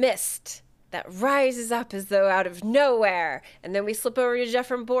get mist that rises up as though out of nowhere. And then we slip over to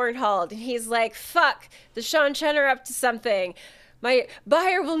Jeffrey Bornhold, and he's like, fuck, the Seanchan are up to something. My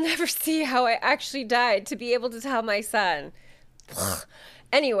buyer will never see how I actually died to be able to tell my son.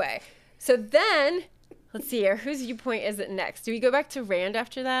 Anyway, so then, let's see here. Whose viewpoint is it next? Do we go back to Rand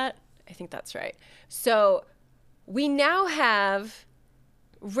after that? I think that's right. So we now have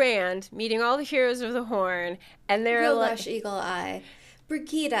Rand meeting all the heroes of the Horn, and they're Rillush, Eagle Eye,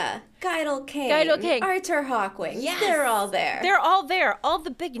 Brigida, Guidal Kane, Arthur Hawkwing. Yes. They're all there. They're all there. All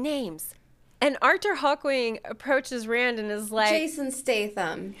the big names. And Arthur Hawkwing approaches Rand and is like, Jason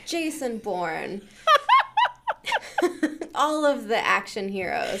Statham, Jason Bourne. All of the action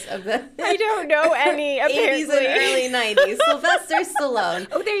heroes of the I don't know any 80s and early 90s. Sylvester Stallone.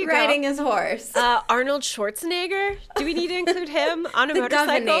 Oh, there you go. Riding his horse. Arnold Schwarzenegger. Do we need to include him on a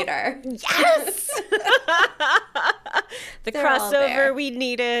motorcycle? Governor. Yes. The crossover we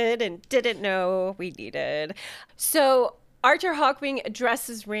needed and didn't know we needed. So Arthur Hawkwing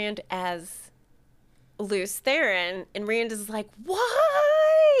addresses Rand as Luce Theron, and Rand is like,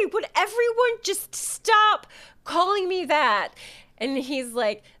 why would everyone just stop calling me that? And he's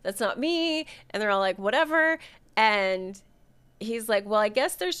like, that's not me. And they're all like, whatever. And he's like, well, I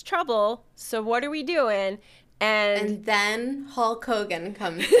guess there's trouble, so what are we doing? And then Hulk Hogan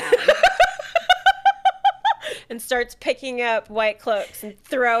comes down. and starts picking up white cloaks and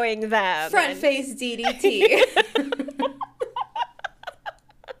throwing them. Front face DDT.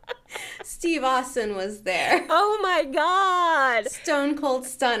 Steve Austin was there. Oh my God. Stone Cold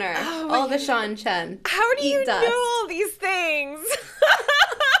Stunner. Oh my all the God. Sean Chen. How do you dust. know all these things?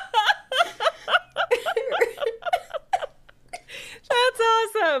 That's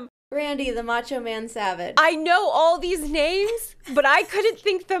awesome. Randy, the Macho Man Savage. I know all these names, but I couldn't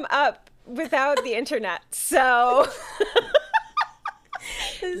think them up without the internet. So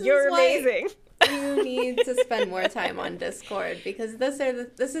This you're is why amazing. You need to spend more time on Discord because this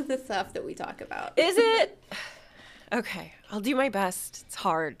is the stuff that we talk about. Is it? Okay, I'll do my best. It's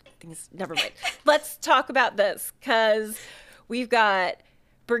hard. Never mind. Let's talk about this because we've got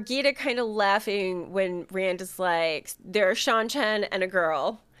Birgitta kind of laughing when Rand is like, there's Sean Chen and a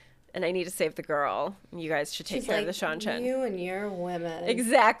girl, and I need to save the girl. You guys should take She's care like, of the Sean Chen. You and your women.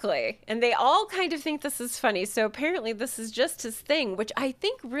 Exactly. And they all kind of think this is funny. So apparently this is just his thing, which I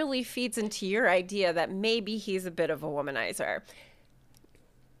think really feeds into your idea that maybe he's a bit of a womanizer.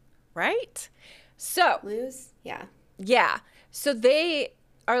 Right? So, Lose? Yeah. yeah. So they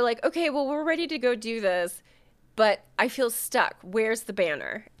are like, okay, well, we're ready to go do this, but I feel stuck. Where's the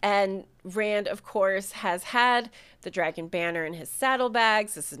banner? And Rand, of course, has had the dragon banner in his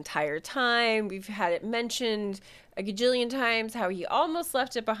saddlebags this entire time. We've had it mentioned a gajillion times how he almost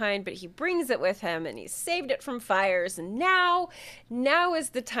left it behind, but he brings it with him and he saved it from fires. And now is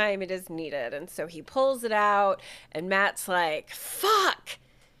the time it is needed. And so he pulls it out and Matt's like, fuck,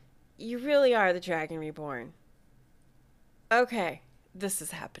 you really are the Dragon Reborn. Okay, this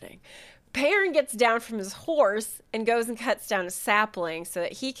is happening. Perrin gets down from his horse and goes and cuts down a sapling so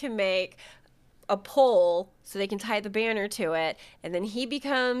that he can make a pole so they can tie the banner to it. And then he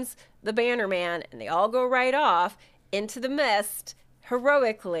becomes the banner man and they all go right off into the mist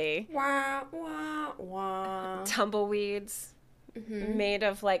heroically. Wah, wah, wah. Tumbleweeds made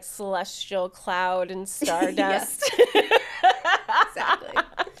of like celestial cloud and stardust. Exactly.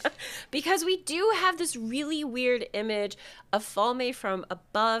 Because we do have this really weird image of Falme from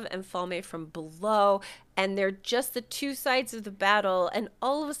above and Falme from below, and they're just the two sides of the battle, and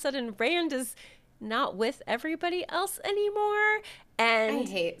all of a sudden Rand is not with everybody else anymore. And I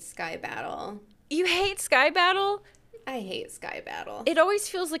hate Sky Battle. you hate Sky Battle? I hate Sky Battle. It always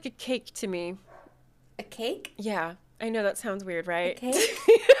feels like a cake to me. A cake? Yeah, I know that sounds weird, right? Cake?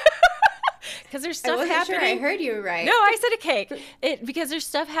 Because there's I stuff wasn't happening. sure I heard you right. No, I said a cake. Because there's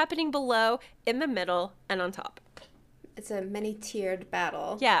stuff happening below, in the middle, and on top. It's a many-tiered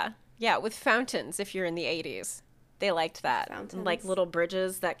battle. Yeah, yeah, with fountains if you're in the 80s. They liked that. And like Fountains. little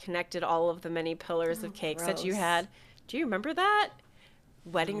bridges that connected all of the many pillars of cakes that you gross. had. Do you remember that?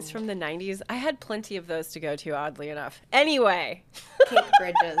 Weddings from the 90s? I had plenty of those to go to, oddly enough. Anyway. Cake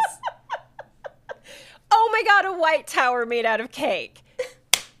bridges. Oh my god, a white tower made out of cake.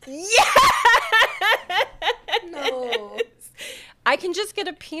 Yeah! No. I can just get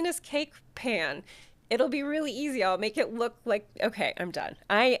a penis cake pan. It'll be really easy. I'll make it look like... Okay, I'm done.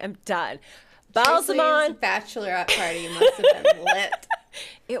 I am done. Balsamon. Tracey's bachelorette party must have been lit.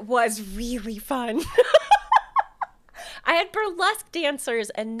 It was really fun. I had burlesque dancers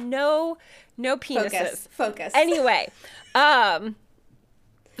and no penises. Focus. Anyway,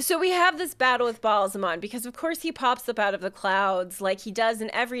 so we have this battle with Balsamon because of course he pops up out of the clouds like he does in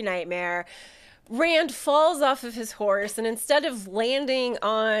every nightmare. Rand falls off of his horse, and instead of landing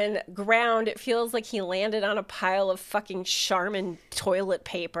on ground, it feels like he landed on a pile of fucking Charmin toilet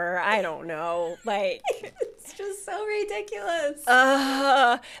paper. I don't know. Like, It's just so ridiculous.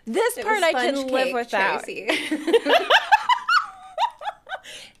 this It part was I can sponge live cake, without. Tracy.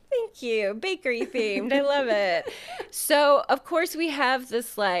 Thank you. Bakery themed. I love it. So, of course, we have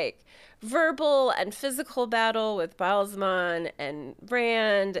this like verbal and physical battle with Balsamon and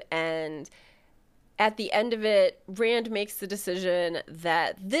Rand, and at the end of it, Rand makes the decision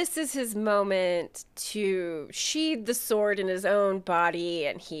that this is his moment to sheathe the sword in his own body,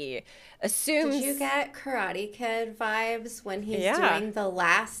 and he assumes... Did you get Karate Kid vibes when he's Yeah. doing the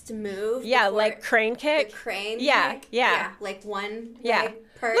last move? Yeah, before like crane the kick. crane Yeah, kick? yeah. Like one Yeah. leg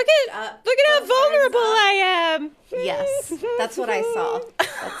perched Look up. at how both arms vulnerable up. I am. Yes, that's what I saw.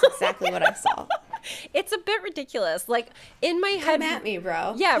 That's exactly what I saw. It's a bit ridiculous. Like, in my head... Come at me,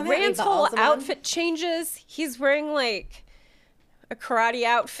 bro. Yeah, Come at me, Rand's whole Balsamon. outfit changes. He's wearing like a karate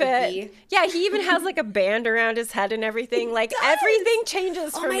outfit. gi. Yeah, he even has like a band around his head and everything. Like does! everything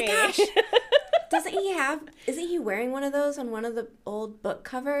changes Oh for my me. gosh. Isn't he wearing one of those on one of the old book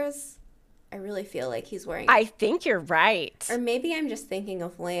covers? I really feel like he's wearing I think you're right. Or maybe I'm just thinking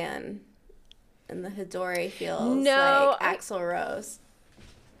of Lan. And the Hidori feels No, like Axl Rose.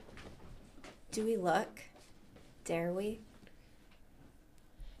 Do we look? Dare we?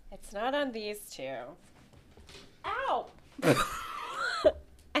 It's not on these two. Ow!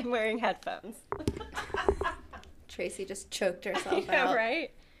 I'm wearing headphones. Tracy just choked herself Yeah, out.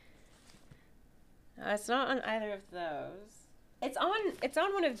 right? No, it's not on either of those. It's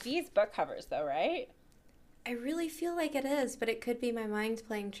on one of these book covers, though, right? I really feel like it is, but it could be my mind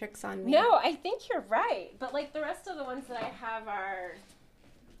playing tricks on me. No, I think you're right. But like the rest of the ones that I have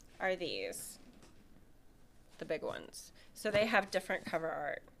are these. The big ones. So they have different cover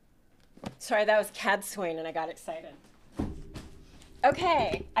art. Sorry, that was Cad Swain and I got excited.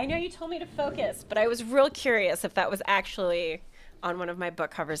 Okay, I know you told me to focus, but I was real curious if that was actually on one of my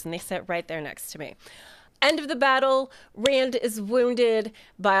book covers, and they sit right there next to me. End of the battle, Rand is wounded.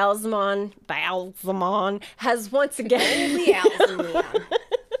 Baalzamon has once again... Baalzamon.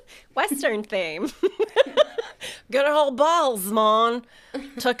 Western theme. Good old Baalzamon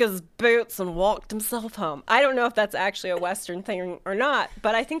took his boots and walked himself home. I don't know if that's actually a Western thing or not,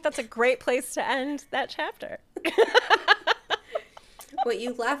 but I think that's a great place to end that chapter. What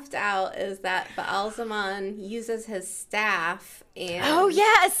you left out is that Baalzamon uses his staff and Oh,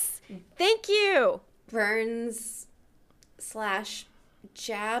 yes! Thank you! burns /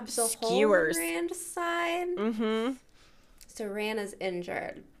 jabs a Skewers. hole in Rand's side. Mm-hmm. So Rand is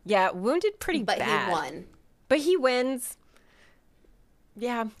injured, Yeah, wounded pretty but bad. he won. But he wins.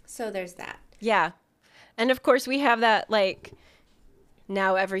 Yeah. So there's that. Yeah. And of course we have that, like,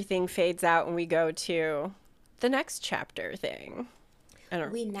 now everything fades out and we go to the next chapter thing. I don't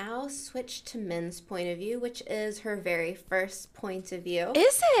know. We now switch to Min's point of view, which is her very first point of view.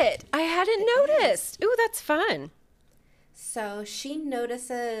 Is it? I hadn't noticed. Ooh, that's fun. So she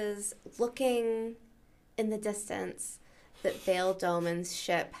notices, looking in the distance, that Vale Doman's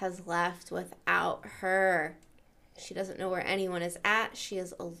ship has left without her. She doesn't know where anyone is at. She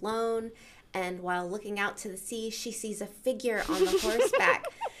is alone. And while looking out to the sea, she sees a figure on the horseback,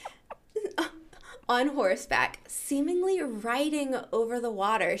 seemingly riding over the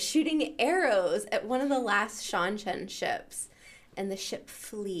water, shooting arrows at one of the last Seanchan ships. And the ship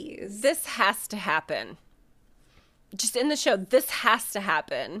flees. This has to happen. Just in the show, this has to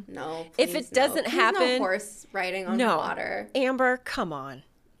happen. No, If please it doesn't Please happen- no horse riding on No. water. Amber, come on.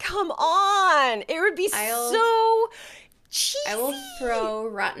 Come on. It would be I'll- so cheesy. I will throw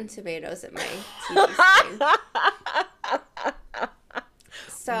Rotten Tomatoes at my TV screen.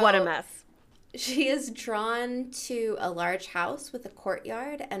 So What a mess. She is drawn to a large house with a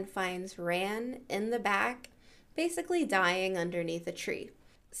courtyard and finds Rand in the back, basically dying underneath a tree.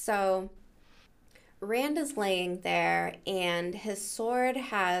 So Rand is laying there and his sword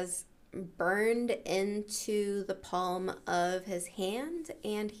has burned into the palm of his hand,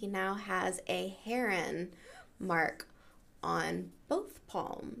 and he now has a heron mark on both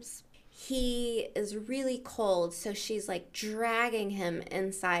palms. He is really cold, so she's like dragging him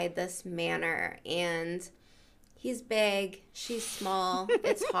inside this manor, and he's big, she's small,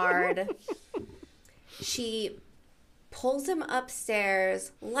 it's hard. She pulls him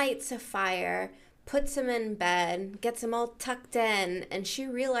upstairs, lights a fire, puts him in bed, gets him all tucked in, and she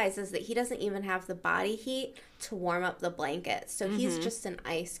realizes that he doesn't even have the body heat to warm up the blanket, so he's just an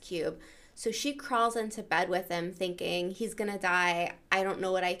ice cube. So she crawls into bed with him thinking, he's gonna die, I don't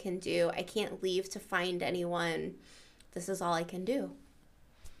know what I can do, I can't leave to find anyone, this is all I can do.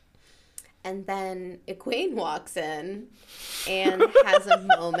 And then Egwene walks in and has a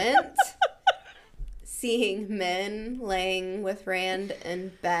moment seeing Min laying with Rand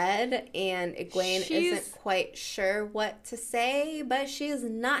in bed, and Egwene isn't quite sure what to say, but she is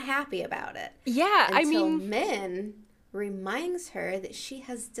not happy about it. Yeah, Until Min reminds her that she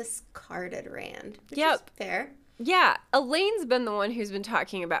has discarded Rand, which is fair. Yeah, Elaine's been the one who's been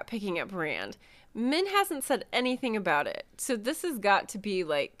talking about picking up Rand. Min hasn't said anything about it, so this has got to be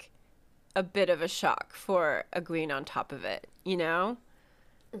like a bit of a shock for Egwene on top of it, you know?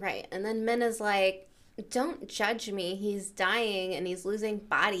 Right, and then Min is like, don't judge me, he's dying and he's losing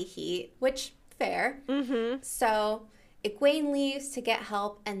body heat, which, fair. So Egwene leaves to get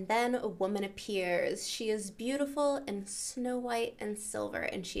help, and then a woman appears. She is beautiful in snow white and silver,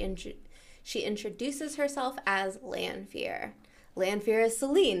 and she introduces herself as Lanfear. Lanfear is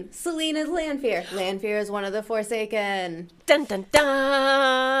Selene. Selene is Lanfear. Lanfear is one of the Forsaken. Dun dun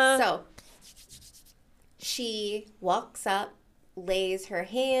dun! So she walks up, lays her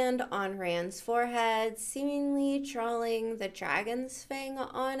hand on Rand's forehead, seemingly drawing the dragon's fang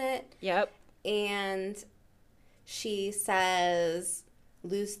on it. Yep. And she says,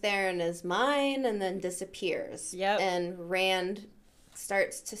 Luce Theron is mine, and then disappears. Yep. And Rand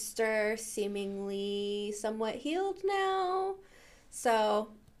starts to stir, seemingly somewhat healed now. So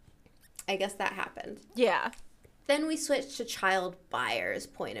I guess that happened. Yeah. Then we switch to Child Byer's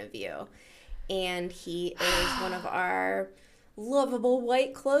point of view. And he is one of our lovable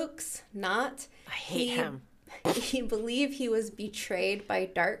white cloaks. Not. I hate him. He believed he was betrayed by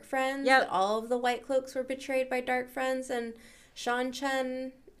dark friends. Yep. That all of the white cloaks were betrayed by dark friends and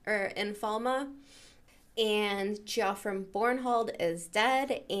Seanchan, or in Falma. And Geoffrey Bornhold is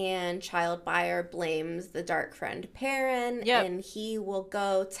dead, and Child Byer blames the dark friend Perrin. Yep. And he will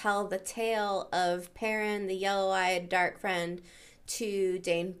go tell the tale of Perrin, the yellow-eyed dark friend, to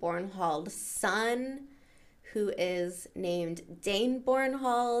Dane Bornhold's son, who is named Dane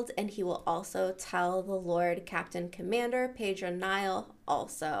Bornhold, and he will also tell the Lord Captain Commander, Pedro Nile,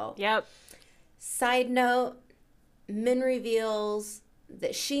 also. Yep. Side note, Min reveals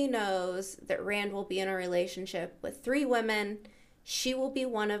that she knows that Rand will be in a relationship with 3 women. She will be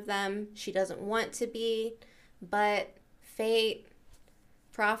one of them. She doesn't want to be, but fate,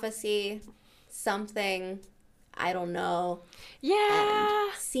 prophecy, something, I don't know. Yeah.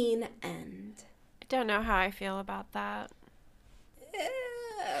 End. Scene end. I don't know how I feel about that.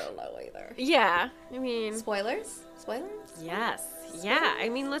 I don't know either. Yeah. I mean, Spoilers? yes. Yeah. I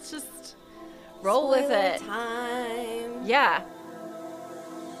mean, let's just roll with it. Time. Yeah.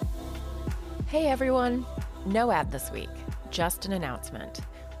 Hey everyone. No ad this week. Just an announcement.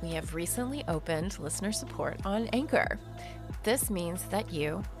 We have recently opened listener support on Anchor. This means that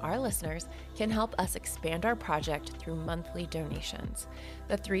you, our listeners, can help us expand our project through monthly donations.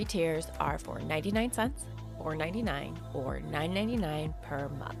 The 3 tiers are for 99 cents, $4.99, or $9.99 per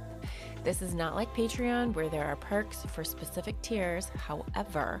month. This is not like Patreon, where there are perks for specific tiers.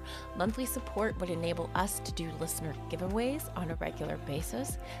 However, monthly support would enable us to do listener giveaways on a regular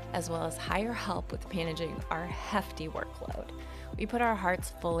basis, as well as hire help with managing our hefty workload. We put our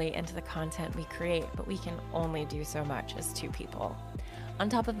hearts fully into the content we create, but we can only do so much as 2 people. On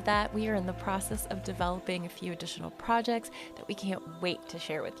top of that, we are in the process of developing a few additional projects that we can't wait to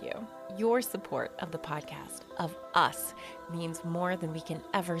share with you. Your support of the podcast, of us, means more than we can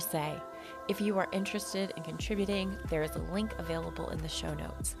ever say. If you are interested in contributing, there is a link available in the show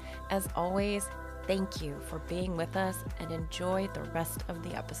notes. As always, thank you for being with us, and enjoy the rest of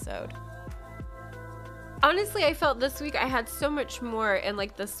the episode. Honestly, I felt this week I had so much more in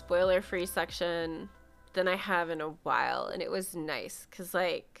like the spoiler-free section than I have in a while, and it was nice because,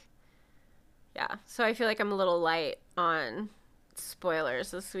 like, yeah. So I feel like I'm a little light on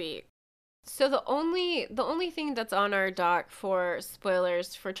spoilers this week. So the only thing that's on our dock for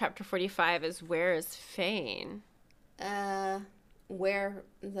spoilers for chapter 45 is, where is Fane? Where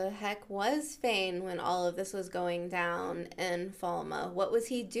the heck was Fane when all of this was going down in Falma? What was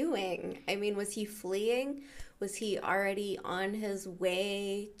he doing? I mean, was he fleeing? Was he already on his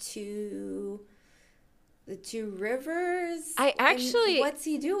way to the 2 rivers? What's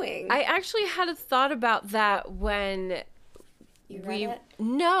he doing? I actually had a thought about that when You read it?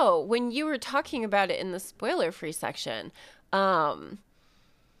 No, when you were talking about it in the spoiler-free section. So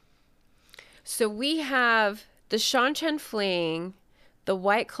we have the Seanchan fleeing, the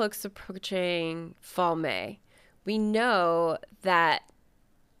White Cloaks approaching Falme. We know that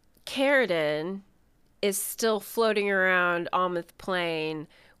Caradan is still floating around Almouth Plain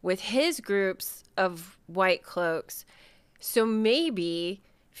with his groups of White Cloaks. So maybe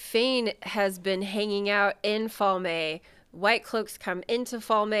Fane has been hanging out in Falme. White Cloaks come into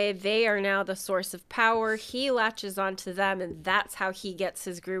Falme. They are now the source of power. He latches onto them, and that's how he gets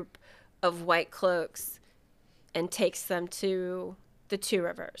his group of White Cloaks and takes them to the 2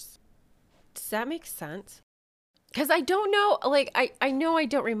 rivers. Does that make sense? Because I don't know, like, I know I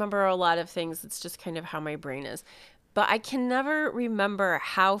don't remember a lot of things. It's just kind of how my brain is. But I can never remember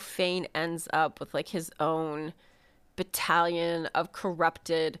how Fane ends up with, like, his own battalion of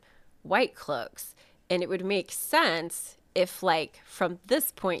corrupted White Cloaks. And it would make sense if, like, from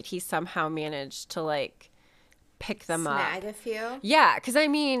this point, he somehow managed to, like, pick them up. Snag a few? Yeah, because, I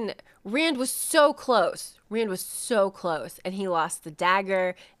mean, Rand was so close. And he lost the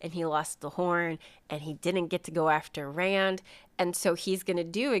dagger, and he lost the horn, and he didn't get to go after Rand. And so he's going to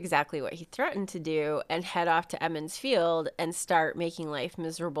do exactly what he threatened to do and head off to Emond's Field and start making life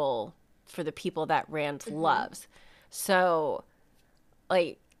miserable for the people that Rand loves. So,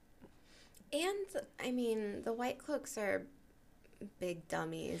 like... And, I mean, the White Cloaks are big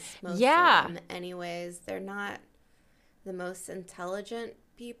dummies, most of them anyways. They're not the most intelligent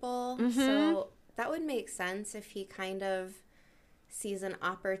people. So that would make sense if he kind of sees an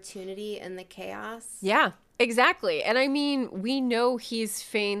opportunity in the chaos. Yeah, exactly. And I mean, we know he's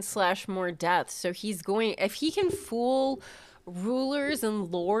Fane / more death. So he's going, if he can fool rulers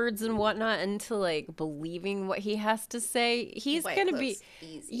and lords and whatnot into like believing what he has to say, he's White gonna be Cloak's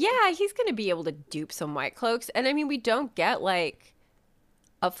easy. yeah, he's gonna be able to dupe some White Cloaks. And I mean, we don't get like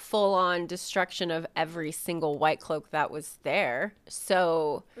a full-on destruction of every single White Cloak that was there,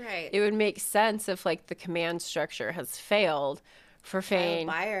 so Right. it would make sense if like the command structure has failed for Fane.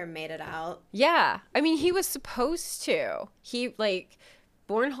 Buyer made it out. Yeah, I mean, he was supposed to. He like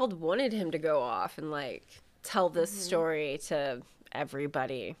Bornhold wanted him to go off and like tell this story to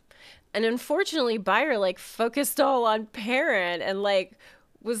everybody. And unfortunately, Bayer like focused all on Perrin and like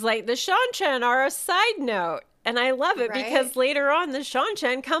was like, the Seanchan are a side note. And I love it because later on the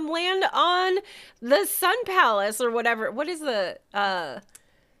Seanchan come land on the Sun Palace or whatever. What is the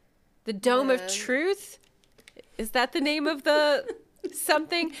Dome of Truth? Is that the name of the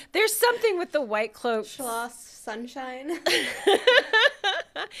something? There's something with the White Cloaks. Schloss Sunshine.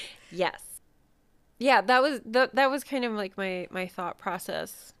 Yes. Yeah, that was kind of like my thought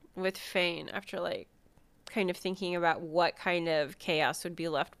process with Fane after like kind of thinking about what kind of chaos would be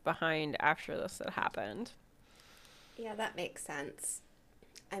left behind after this had happened. Yeah, that makes sense.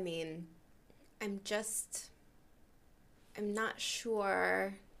 I mean, I'm not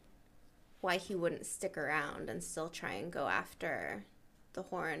sure why he wouldn't stick around and still try and go after the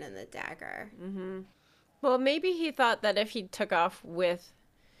horn and the dagger. Mm-hmm. Well, maybe he thought that if he took off with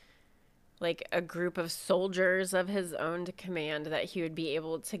like a group of soldiers of his own to command, that he would be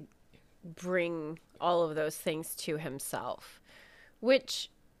able to bring all of those things to himself,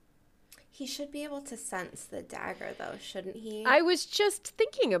 which he should be able to sense the dagger, though, shouldn't he? I was just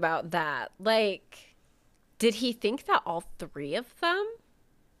thinking about that. Like, did he think that all three of them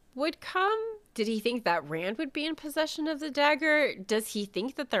would come? Did he think that Rand would be in possession of the dagger? Does he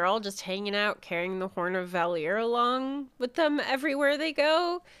think that they're all just hanging out, carrying the Horn of Valir along with them everywhere they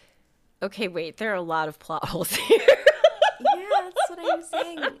go? Okay, wait, there are a lot of plot holes here. Yeah, that's what I'm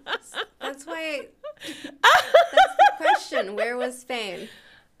saying. That's why. That's the question. Where was Fane?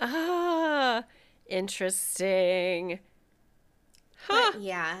 Ah, interesting. Huh. But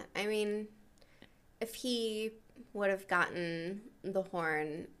yeah, I mean, if he would have gotten the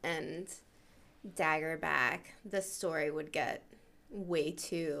horn and dagger back, the story would get way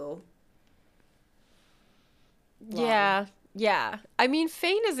too long. Yeah. I mean,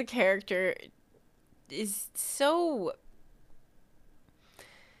 Fane as a character is so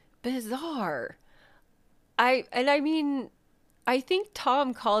bizarre. I think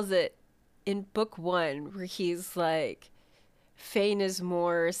Tom calls it in book 1 where he's like, Fane is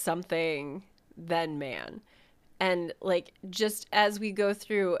more something than man. And like, just as we go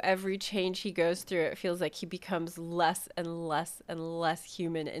through every change he goes through, it feels like he becomes less and less and less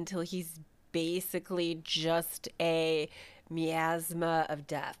human until he's basically just a miasma of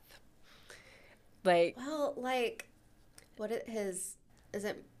death. Like, well, like, is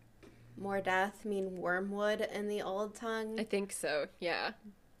it more death mean wormwood in the old tongue? I think so, yeah.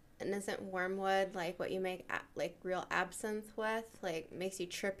 And isn't wormwood like what you make like real absinthe with? Like, makes you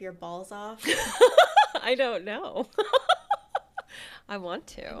trip your balls off? I don't know. I want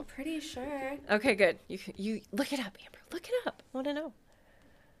to. I'm pretty sure. Okay, good. You look it up, Amber. Look it up. I want to know.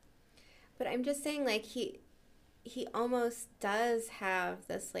 But I'm just saying, like, he almost does have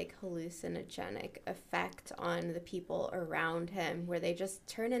this like hallucinogenic effect on the people around him, where they just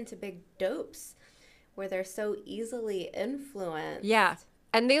turn into big dopes, where they're so easily influenced. Yeah.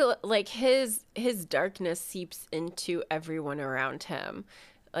 And they like his darkness seeps into everyone around him.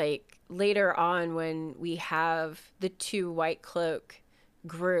 Like later on when we have the two White Cloak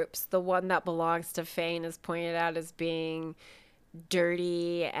groups, the one that belongs to Fane is pointed out as being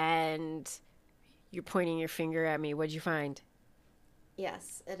dirty, and you're pointing your finger at me. What'd you find?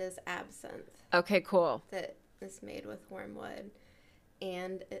 Yes, it is absinthe. Okay, cool. That is made with wormwood,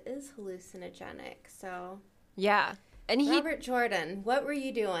 and it is hallucinogenic. So yeah. And Robert Jordan, what were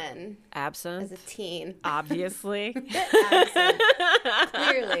you doing absinthe as a teen? Obviously. Absinthe.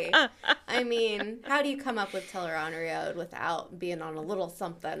 Clearly. I mean, how do you come up with Tellerraniad without being on a little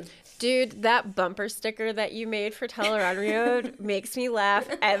something? Dude, that bumper sticker that you made for Tellerraniad makes me laugh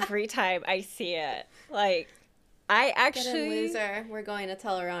every time I see it. Like, I actually... loser. We're going to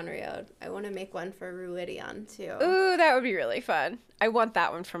Tellerraniad. I want to make one for Ruidion, too. Ooh, that would be really fun. I want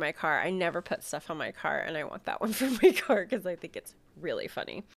that one for my car. I never put stuff on my car, and I want that one for my car because I think it's really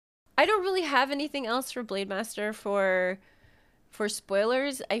funny. I don't really have anything else for Blademaster for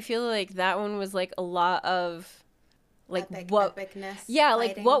spoilers. I feel like that one was like a lot of like epicness. Yeah,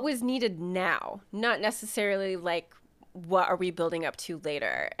 fighting. like what was needed now, not necessarily like what are we building up to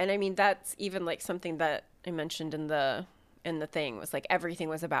later. And I mean, that's even like something that I mentioned in the in the thing was like everything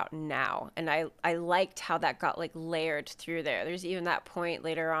was about now. And I liked how that got like layered through there. There's even that point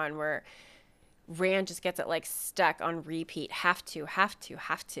later on where Rand just gets it like stuck on repeat. Have to.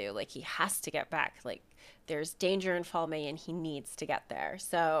 Like he has to get back. Like there's danger in Falme and he needs to get there.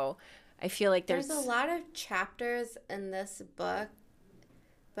 So I feel like there's a lot of chapters in this book,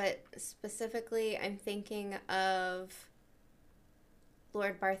 but specifically I'm thinking of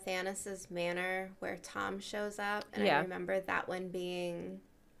Lord Barthanes' manor where Tom shows up. And I remember that one being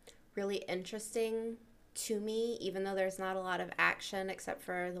really interesting to me, even though there's not a lot of action except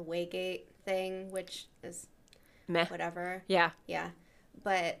for the Waygate thing, which is meh. Whatever. Yeah. Yeah.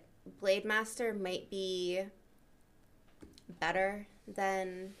 But Blade Master might be better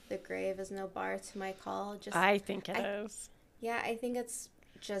than The Grave is No Bar to My Call. I think it is. Yeah, I think it's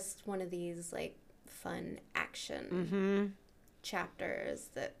just one of these like fun action chapters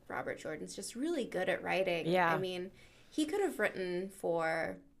that Robert Jordan's just really good at writing. Yeah. I mean, he could have written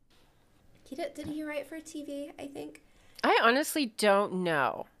for... Did he write for TV, I think? I honestly don't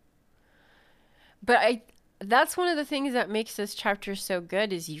know. But that's one of the things that makes this chapter so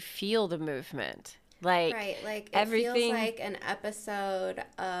good is you feel the movement. Like, right, like everything... it feels like an episode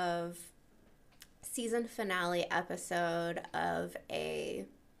of... season finale episode of a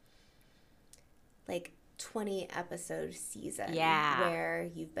like 20 episode season. Yeah. Where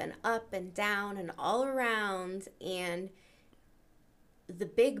you've been up and down and all around, and the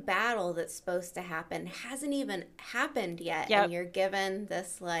big battle that's supposed to happen hasn't even happened yet. Yep. And you're given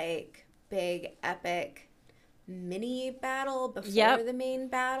this like big epic mini battle before the main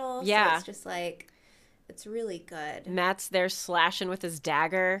battle. Yeah. So it's just like, it's really good. Matt's there slashing with his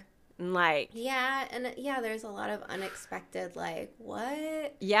dagger. Like, there's a lot of unexpected, like,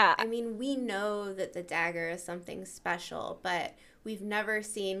 what? Yeah. I mean, we know that the dagger is something special, but we've never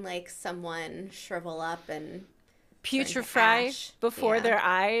seen, like, someone shrivel up and putrefy before their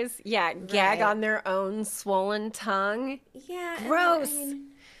eyes. Yeah, gag Right. on their own swollen tongue. Yeah. Gross. I mean,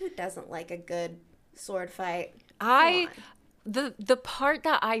 who doesn't like a good sword fight? The part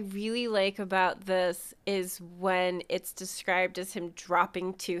that I really like about this is when it's described as him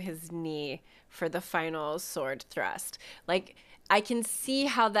dropping to his knee for the final sword thrust. Like, I can see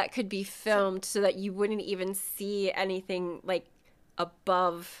how that could be filmed so that you wouldn't even see anything, like,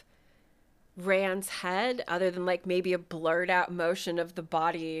 above Rand's head other than, like, maybe a blurred out motion of the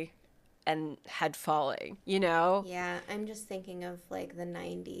body and head falling, you know? Yeah, I'm just thinking of, like, the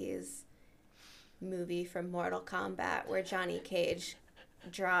 90s movie from Mortal Kombat where Johnny Cage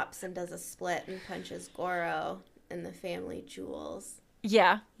drops and does a split and punches Goro in the family jewels.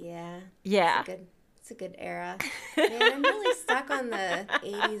 Yeah. Yeah. Yeah. It's a good era. Man, I'm really stuck on the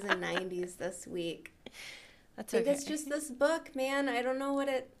 80s and 90s this week. That's I think okay. it's just this book, man. I don't know what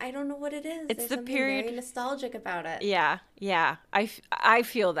it is. It's There's the something period very nostalgic about it. Yeah. I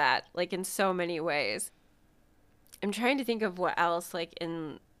feel that, like, in so many ways. I'm trying to think of what else, like,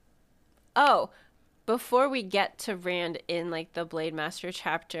 before we get to Rand in, like, the Blade Master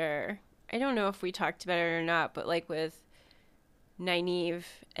chapter, I don't know if we talked about it or not, but, like, with Nynaeve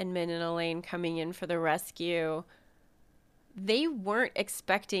and Min and Elaine coming in for the rescue, they weren't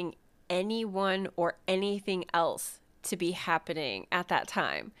expecting anyone or anything else to be happening at that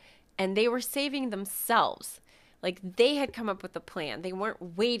time. And they were saving themselves. Like, they had come up with a plan. They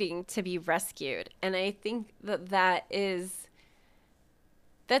weren't waiting to be rescued. And I think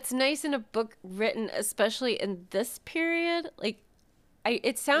that's nice in a book written, especially in this period. Like,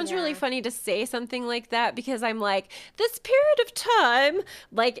 it sounds really funny to say something like that because I'm like, this period of time,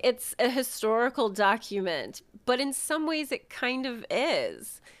 like, it's a historical document. But in some ways, it kind of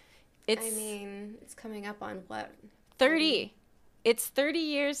is. It's coming up on what? 30. It's 30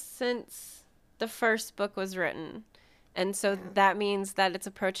 years since the first book was written. And so that means that it's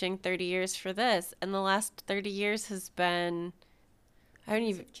approaching 30 years for this. And the last 30 years has been...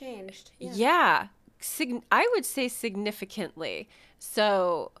 changed. Yeah. I would say significantly.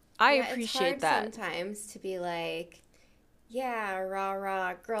 So I appreciate it's that. hard sometimes to be like, yeah, rah,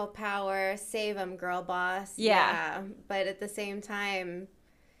 rah, girl power, save 'em, girl boss. Yeah. But at the same time,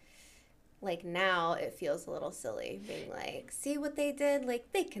 like, now it feels a little silly being like, see what they did?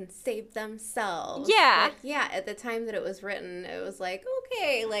 Like, they can save themselves. Yeah. Like, yeah, at the time that it was written, it was like,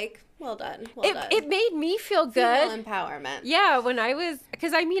 okay, like, well done. It made me feel good. Female empowerment. Yeah, when I was,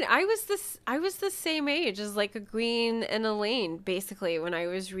 because I mean, I was the same age as, like, Egwene and Elaine, basically, when I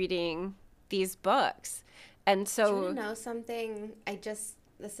was reading these books. And so... Do you want to know something? I just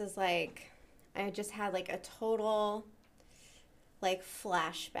had, like, a total, like,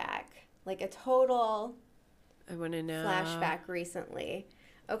 flashback. Like, a total... I want to know. Flashback recently.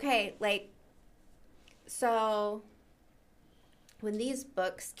 Okay, like, so when these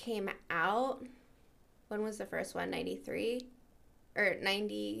books came out, when was the first one? 93? Or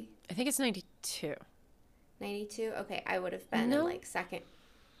 90? I think it's 92. 92? Okay, I would have been in like second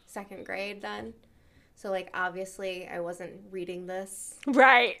grade then. So like obviously I wasn't reading this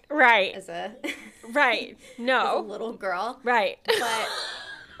Right. as a Right. No. as a little girl. Right. But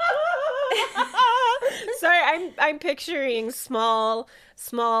Sorry, I'm picturing small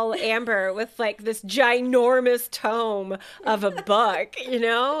Amber with like this ginormous tome of a book, you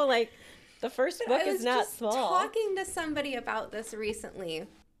know? Like the first book is not small. I was just talking to somebody about this recently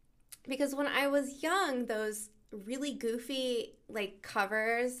because when I was young, those really goofy like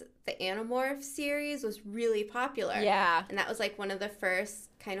covers, the Animorphs series was really popular. Yeah. And that was like one of the first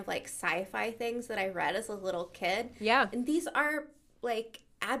kind of like sci-fi things that I read as a little kid. Yeah. And these are like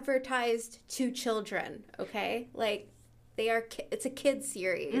advertised to children, okay? Like they are it's a kid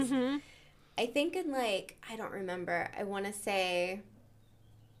series. Mm-hmm. I think in like I don't remember. I want to say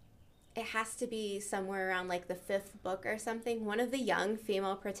it has to be somewhere around like the 5th book or something. One of the young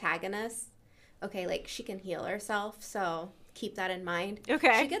female protagonists, okay, like she can heal herself, so keep that in mind.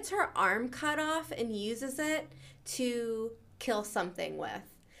 Okay. She gets her arm cut off and uses it to kill something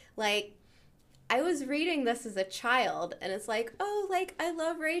with. Like, I was reading this as a child, and it's like, oh, like, I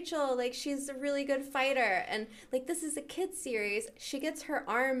love Rachel. Like, she's a really good fighter. And, like, this is a kid's series. She gets her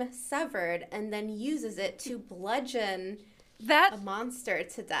arm severed and then uses it to bludgeon a monster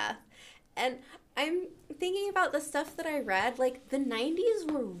to death. And I'm thinking about the stuff that I read. Like, the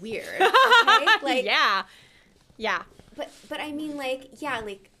 90s were weird, okay? Like, Yeah. But I mean, like, yeah,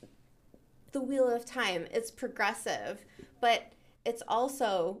 like, the Wheel of Time, it's progressive, but it's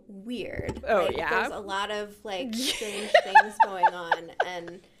also weird. Oh, like, yeah. There's a lot of, like, strange things going on,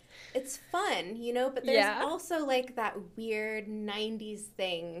 and it's fun, you know? But there's also, like, that weird 90s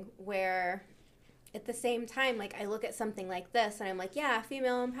thing where at the same time, like, I look at something like this, and I'm like, yeah,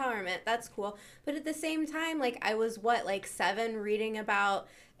 female empowerment, that's cool. But at the same time, like, I was, 7, reading about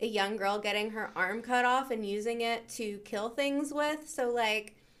a young girl getting her arm cut off and using it to kill things with. So,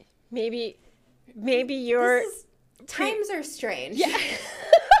 like, maybe your times are strange. Yeah.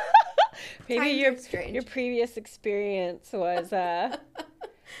 Maybe strange. your previous experience was okay,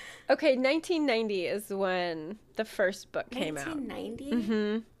 1990 is when the first book came out. 1990?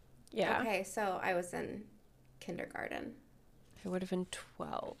 Mm-hmm. Yeah. Okay, so I was in kindergarten. I would have been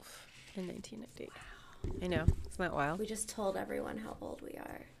 12 in 1990. Wow. I know. Isn't that wild? We just told everyone how old we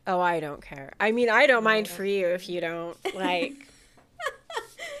are. Oh, I don't care. I mean, I don't mind for you if you don't, like...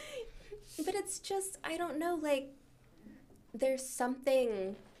 But it's just, I don't know, like, there's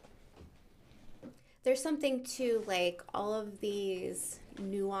something to, like, all of these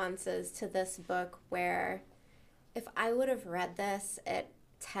nuances to this book where if I would have read this at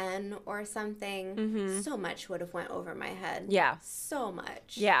 10 or something, so much would have went over my head. Yeah. So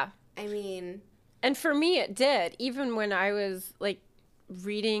much. Yeah. I mean... And for me, it did. Even when I was, like,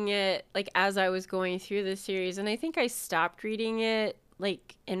 reading it, like, as I was going through the series. And I think I stopped reading it,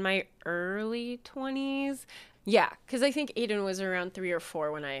 like, in my early 20s. Yeah, because I think Aiden was around 3 or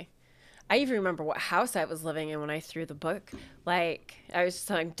 4 when I even remember what house I was living in when I threw the book. Like, I was just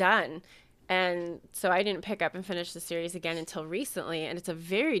like, done. And so I didn't pick up and finish the series again until recently. And it's a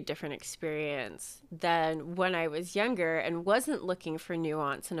very different experience than when I was younger and wasn't looking for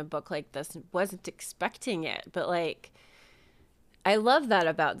nuance in a book like this and wasn't expecting it. But, like, I love that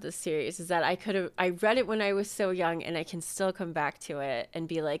about this series is that I read it when I was so young and I can still come back to it and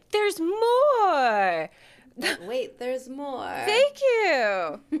be like, there's more. Wait, there's more. Thank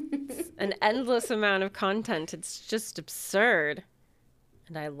you. It's an endless amount of content. It's just absurd.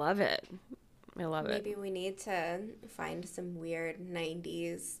 And I love it. I love it. Maybe we need to find some weird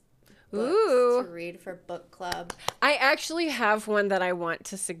 90s books Ooh. to read for book club. I actually have one that I want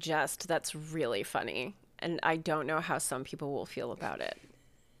to suggest that's really funny. And I don't know how some people will feel about it.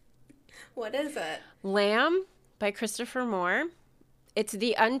 What is it? Lamb by Christopher Moore. It's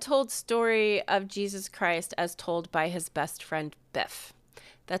the untold story of Jesus Christ as told by his best friend Biff.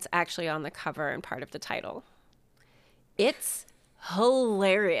 That's actually on the cover and part of the title. It's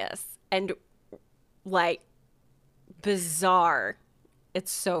hilarious and, like, bizarre.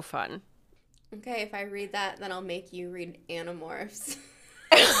 It's so fun. Okay, if I read that, then I'll make you read Animorphs.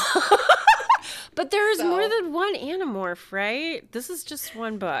 But there is more than one Animorph, right? This is just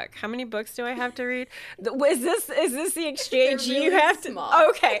one book. How many books do I have to read? Is this the exchange? They're really you have to. small.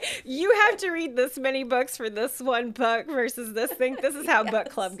 Okay, you have to read this many books for this one book versus this thing. This is how book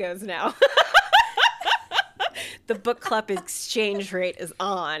club goes now. The book club exchange rate is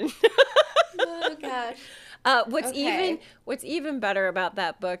on. Oh gosh. What's even better about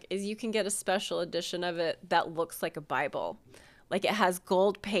that book is you can get a special edition of it that looks like a Bible. Like it has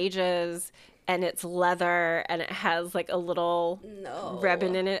gold pages and it's leather and it has like a little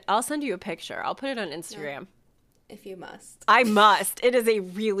ribbon in it. I'll send you a picture. I'll put it on Instagram. If you must. I must. It is a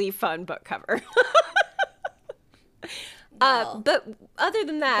really fun book cover. Well, but other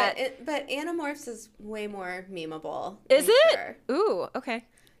than that, but Animorphs is way more memeable. is I'm it? sure. Ooh, okay.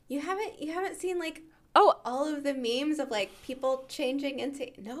 You haven't seen like Oh, all of the memes of like people changing into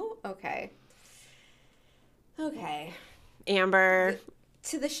no? Okay. Okay. Amber.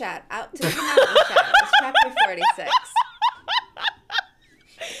 To the shadow. Out to the mountain shadows. Chapter 46.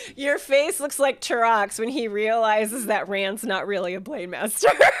 Your face looks like Turok's when he realizes that Rand's not really a Blade Master.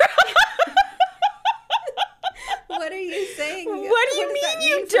 What are you saying? What do you does that mean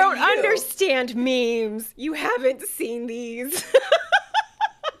you for don't you? understand memes? You haven't seen these.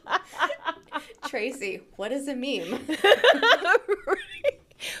 Tracy, what is a meme?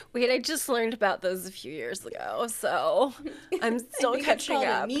 Wait, I just learned about those a few years ago, so I'm still I think catching it's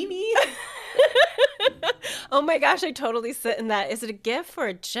called up. A meme. Oh my gosh, I totally sit in that. Is it a GIF or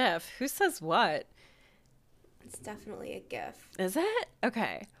a GIF? Who says what? It's definitely a GIF. Is it?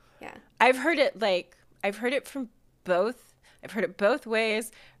 Okay. Yeah. I've heard it from both. I've heard it both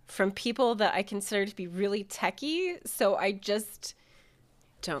ways from people that I consider to be really techie, so I just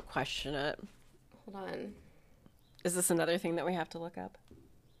don't question it. Hold on. Is this another thing that we have to look up?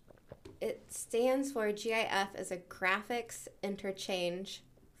 It stands for GIF as a graphics interchange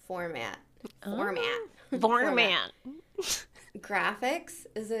format. Format. Format. Graphics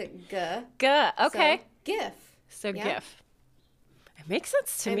is a G. Good. Okay. So GIF. So Yeah. GIF. It makes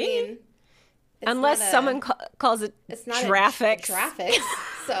sense to I me. mean, it's Unless not a- someone calls it it's not graphics. Graphics.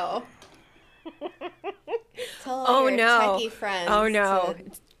 So. Tell all Oh your no. techie friends. Oh no. to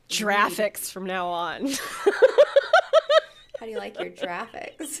It's graphics from now on. How do you like your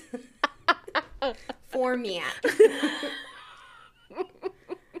graphics? Format.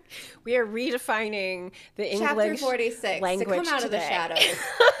 We are redefining the Chapter English 46. language To come out today. of the shadows.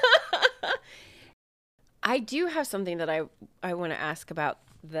 I do have something that I want to ask about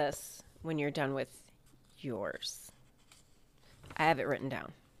this when you're done with yours. I have it written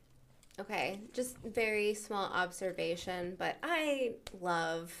down. Okay, just very small observation, but I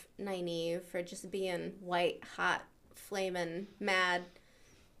love Nynaeve for just being white, hot, flaming, mad.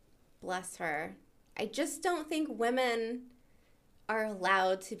 Bless her. I just don't think women are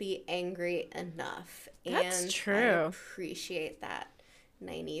allowed to be angry enough. That's and true. I appreciate that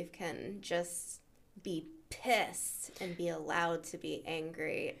Nynaeve can just be pissed and be allowed to be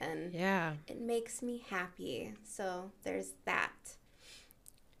angry, and Yeah. it makes me happy. So there's that.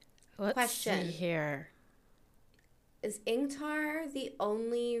 Let's Question. see here. Is Ingtar the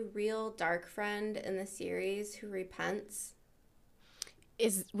only real dark friend in the series who repents?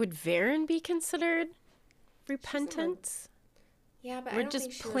 Would Varen be considered repentant? Yeah, but We're I don't just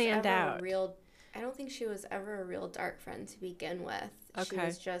think she planned was ever out. a real. I don't think she was ever a real dark friend to begin with. She Okay.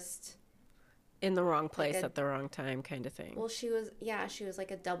 was just. In the wrong place a- at the wrong time kind of thing. Well, she was. Yeah, she was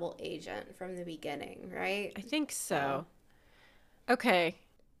like a double agent from the beginning, right? I think so. Okay.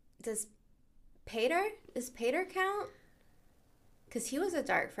 Does Pater count? Because he was a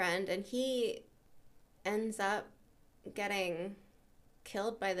dark friend, and he ends up getting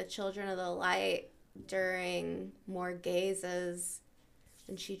killed by the Children of the Light during Morghase's,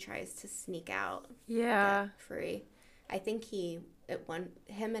 and she tries to sneak out, Yeah. get free. I think him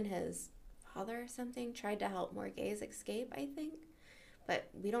and his father or something tried to help Morghase escape, I think. But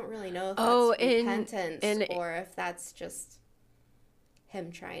we don't really know if that's repentance or if that's just him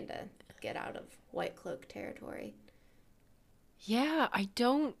trying to get out of White Cloak territory. Yeah, I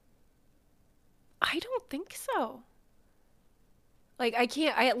don't think so. Like I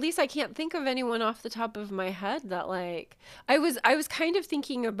can't think of anyone off the top of my head that like I was kind of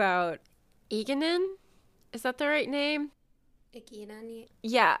thinking about Eganin. Is that the right name? Ikinani.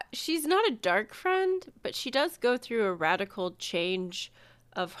 Yeah, she's not a dark friend, but she does go through a radical change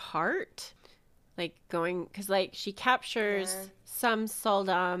of heart. Like cuz like she captures some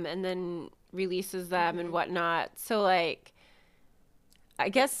Soldam and then releases them and whatnot. So like I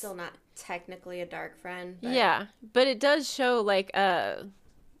guess Still not technically a dark friend. But yeah, but it does show like a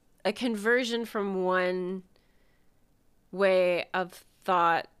conversion from one way of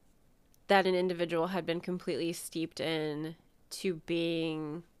thought that an individual had been completely steeped in to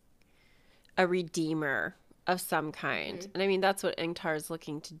being a redeemer of some kind. And I mean, that's what Ingtar is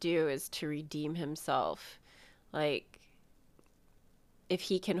looking to do, is to redeem himself. Like, if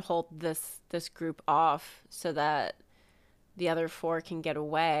he can hold this group off so that the other four can get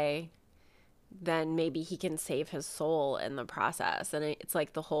away, then maybe he can save his soul in the process. And it's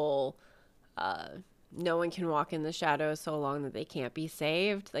like the whole no one can walk in the shadows so long that they can't be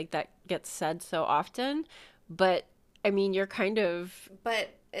saved. Like that gets said so often. But I mean, you're kind of. But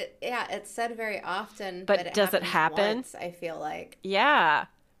it's said very often. But does it happen? Once, I feel like. Yeah.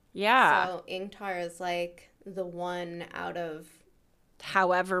 Yeah. So Ingtar is like the one out of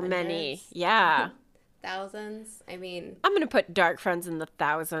however hundreds, many. Yeah. thousands. I mean, I'm going to put Dark Friends in the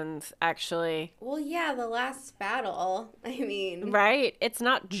thousands, actually. Well, yeah, the last battle. I mean. Right? It's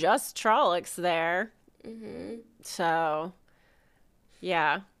not just Trollocs there. Mm-hmm. So,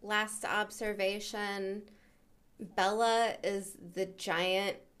 yeah. Last observation. Bella is the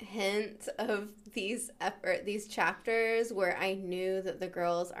giant hint of these chapters where I knew that the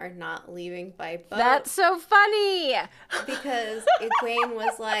girls are not leaving by boat. That's so funny. Because Egwene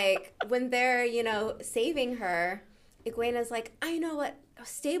was like, when they're, saving her, Egwene is like, I know what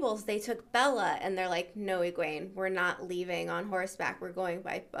stables they took Bella. And they're like, no, Egwene, we're not leaving on horseback. We're going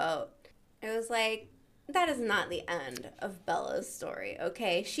by boat. It was like, that is not the end of Bella's story,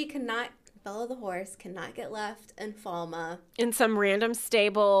 okay? Bella the horse cannot get left in Falma. In some random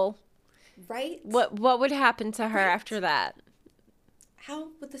stable. Right? What would happen to her after that? How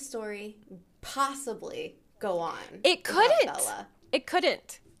would the story possibly go on? It couldn't. Bella? It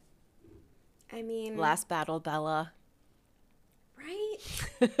couldn't. I mean... Last battle, Bella. Right?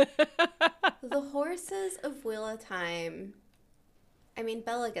 The horses of Wheel of Time... I mean,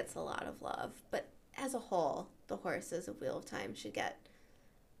 Bella gets a lot of love, but as a whole, the horses of Wheel of Time should get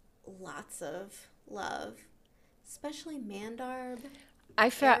lots of love, especially Mandarb. I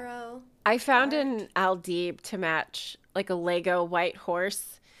found an Aldib to match, like a Lego white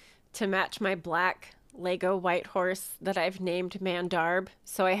horse, to match my black Lego white horse that I've named Mandarb.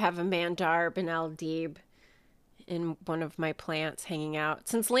 So I have a Mandarb and Aldib in one of my plants hanging out.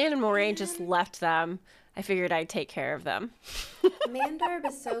 Since Lan and Moraine just left them, I figured I'd take care of them. Mandarb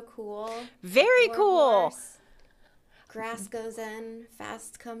is so cool. Very cool. Horse. Grass goes in,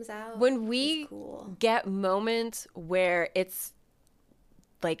 fast comes out. When we get moments where it's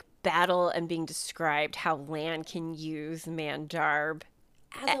like battle and being described, how Lan can use Mandarb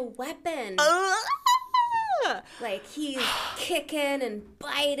as a weapon. Like he's kicking and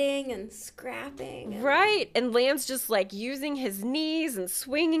biting and scrapping. Right. And Lan's just like using his knees and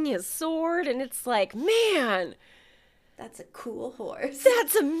swinging his sword. And it's like, man. That's a cool horse.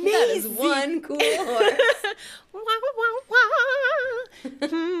 That's amazing. That is one cool horse.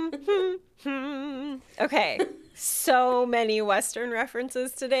 Okay. So many Western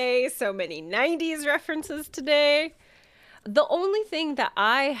references today. So many 90s references today. The only thing that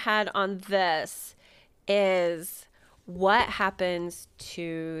I had on this is what happens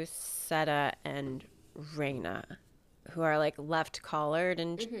to Seta and Rhaena, who are like left collared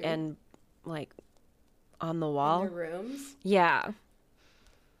and like on the wall. In their rooms. Yeah.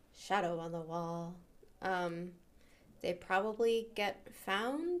 Shadow on the wall. They probably get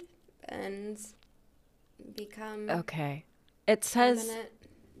found and become okay. It says permanent.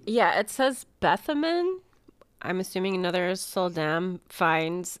 Yeah, it says Bethaman, I'm assuming another Soldam,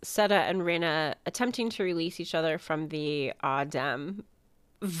 finds Seta and Rhaena attempting to release each other from the Adem,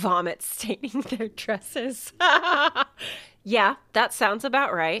 vomit staining their dresses. Yeah, that sounds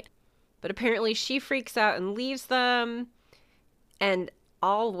about right. But apparently she freaks out and leaves them, and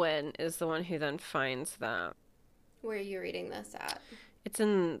Alwyn is the one who then finds them. Where are you reading this at? It's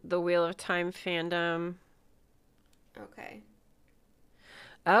in the Wheel of Time fandom. Okay.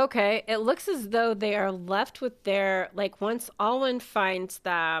 Okay, it looks as though they are left with their, like, once Alwyn finds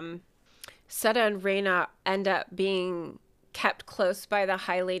them, Seta and Rhaena end up being kept close by the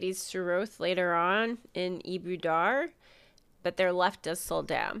High Ladies Suroth later on in Ibudar, but they're left as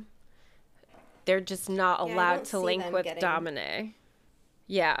Soldam. They're just not allowed to link with Domine.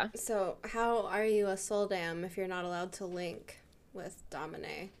 Yeah. So how are you a Soldam if you're not allowed to link with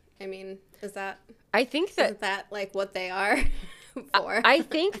Domine? I mean, is that like what they are? I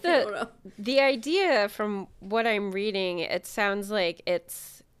think that the idea from what I'm reading, it sounds like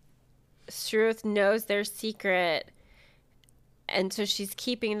it's Suroth knows their secret, and so she's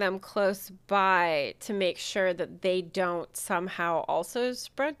keeping them close by to make sure that they don't somehow also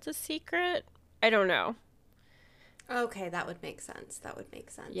spread the secret. I don't know. Okay, that would make sense.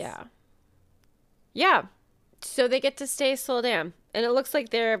 Yeah. Yeah. So they get to stay Soldam. And it looks like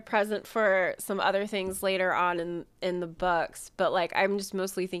they're present for some other things later on in the books. But, like, I'm just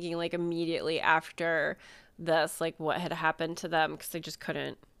mostly thinking, like, immediately after this, like, what had happened to them. Because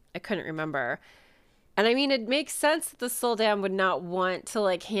I couldn't remember. And, I mean, it makes sense that the Soldam would not want to,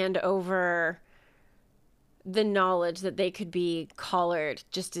 like, hand over the knowledge that they could be collared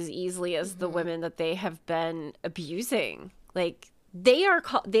just as easily as the women that they have been abusing. Like, they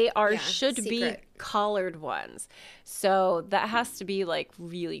should be collared ones. So that has to be like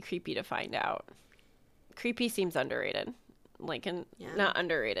really creepy to find out. Creepy seems underrated. Like, not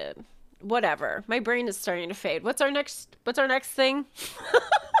underrated. Whatever. My brain is starting to fade. What's our next thing?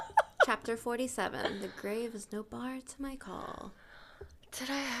 Chapter 47. The grave is no bar to my call.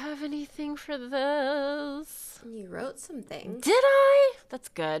 Did I have anything for this? You wrote something. Did I? That's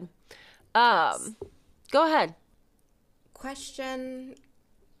good. Go ahead. Question,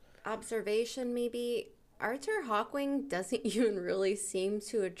 observation maybe. Arthur Hawkwing doesn't even really seem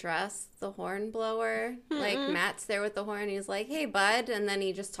to address the hornblower. Like, Matt's there with the horn. He's like, hey, bud. And then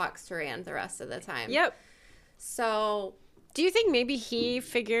he just talks to Rand the rest of the time. Yep. So, do you think maybe he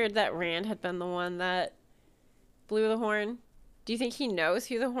figured that Rand had been the one that blew the horn? Do you think he knows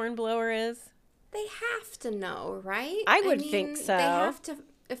who the hornblower is? they have to know, right? I would think so. They have to,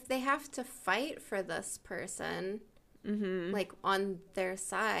 if they have to fight for this person, like, on their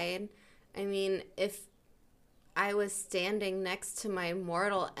side. I mean, if I was standing next to my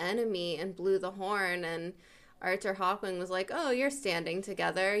mortal enemy and blew the horn and Arthur Hawkwing was like, oh, you're standing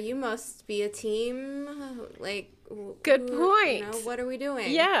together. You must be a team. Like, good point. You know, what are we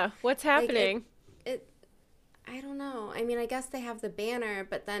doing? Yeah, what's happening? Like, I don't know. I mean, I guess they have the banner,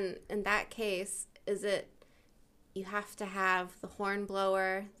 but then in that case, is it you have to have the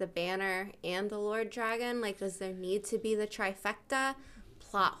hornblower, the banner, and the Lord Dragon? Like, does there need to be the trifecta?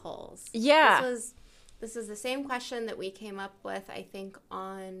 Plot holes. Yeah. This is the same question that we came up with, I think,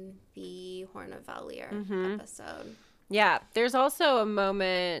 on the Horn of Valir episode. Yeah. There's also a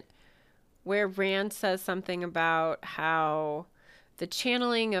moment where Rand says something about how the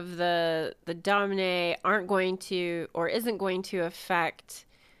channeling of the Domine aren't going to, or isn't going to affect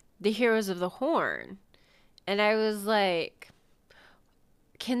the heroes of the Horn. And I was like,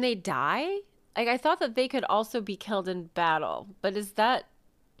 can they die? Like, I thought that they could also be killed in battle, but is that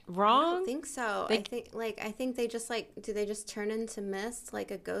wrong? I don't think so. I think they just, like, do they just turn into mist like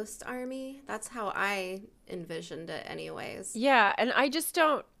a ghost army? That's how I envisioned it anyways. Yeah, and I just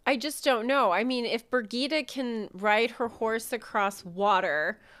don't know. I mean, if Birgitte can ride her horse across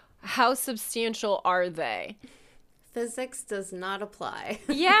water, how substantial are they? Physics does not apply.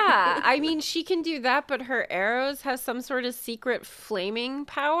 Yeah, I mean, she can do that, but her arrows have some sort of secret flaming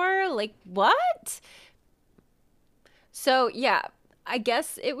power? Like, what? So, yeah, I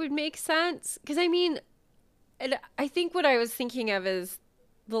guess it would make sense. Because, I mean, I think what I was thinking of is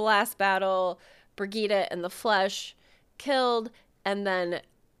the last battle, Birgitte and the Flesh killed, and then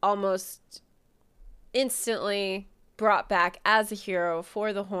almost instantly brought back as a hero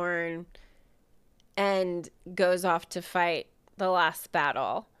for the Horn, and goes off to fight the last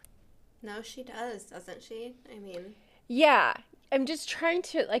battle. No, she doesn't she? I mean... Yeah, I'm just trying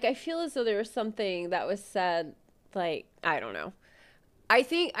to, like, I feel as though there was something that was said, like, I don't know. I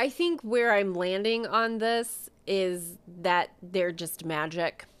think where I'm landing on this is that they're just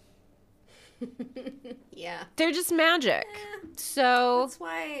magic. Yeah. They're just magic. So... That's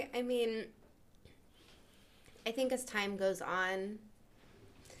why, I mean, I think as time goes on,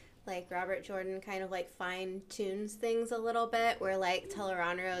 like, Robert Jordan kind of, like, fine-tunes things a little bit, where, like,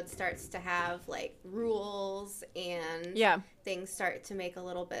 Tel'aran'rhiod starts to have, like, rules, and things start to make a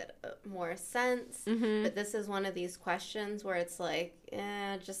little bit more sense. But this is one of these questions where it's like,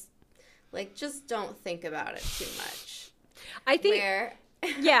 just don't think about it too much. I think... Where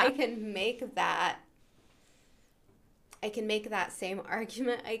I can make that same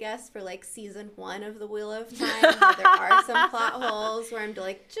argument, I guess, for, like, season 1 of The Wheel of Time, where there are some plot holes where I'm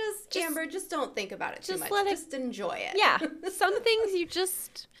like, just Amber, just don't think about it too much. Just enjoy it. Yeah. Some things you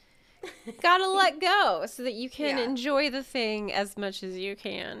just gotta let go so that you can enjoy the thing as much as you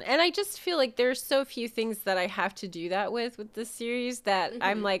can. And I just feel like there's so few things that I have to do that with this series that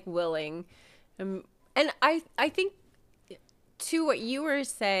I'm, like, willing. And I think... to what you were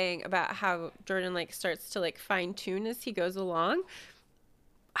saying about how Jordan, like, starts to, like, fine-tune as he goes along,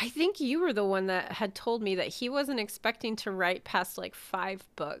 I think you were the one that had told me that he wasn't expecting to write past, like, 5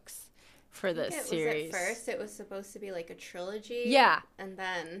 books for this series. At first, it was supposed to be, like, a trilogy. Yeah. And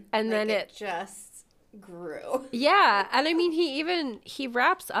then it just grew. Yeah. And, I mean, he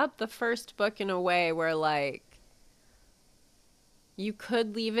wraps up the first book in a way where, like, you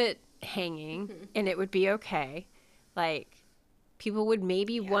could leave it hanging and it would be okay. Like... people would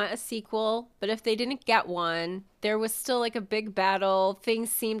maybe want a sequel, but if they didn't get one, there was still, like, a big battle.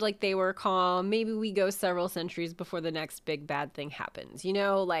 Things seemed like they were calm. Maybe we go several centuries before the next big bad thing happens. You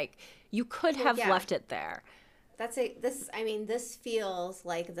know, like, you could have left it there. This feels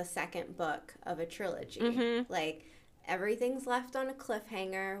like the second book of a trilogy. Like, everything's left on a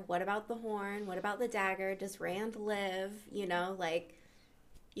cliffhanger. What about the horn? What about the dagger? Does Rand live? You know, like...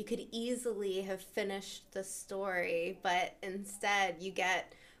 you could easily have finished the story, but instead you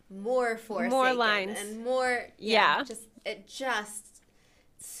get more Forsaken. More lines. And more, Yeah. It just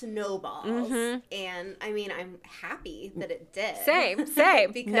snowballs. Mm-hmm. And, I mean, I'm happy that it did. Same.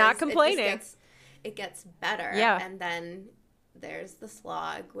 Because Not complaining. It gets better. Yeah. And then there's the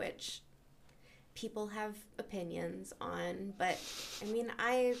slog, which people have opinions on, but I mean,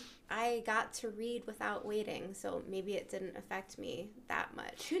 I got to read without waiting, so maybe it didn't affect me that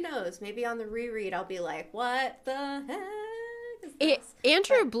much. Who knows? Maybe on the reread I'll be like, what the heck is this?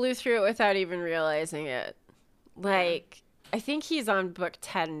 Andrew blew through it without even realizing it. Like, I think he's on book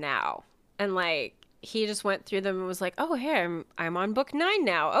 10 now, and like he just went through them and was like, oh, hey, I'm on book 9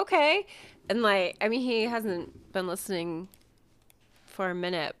 now. Okay. And like, I mean, he hasn't been listening for a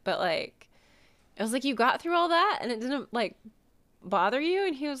minute, but like, it was like, you got through all that and it didn't like bother you?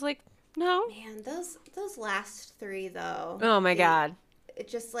 And he was like, no. Man, those last 3 though. Oh my God. It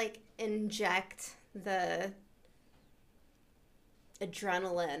just like inject the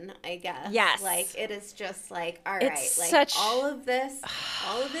adrenaline, I guess. Yes. Like it is just like, all It's right, like such- all of this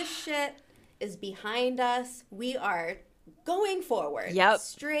shit is behind us. We are going forward. Yep.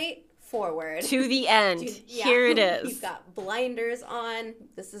 Straight forward. To the end. Dude, yeah. Here it is. You've got blinders on.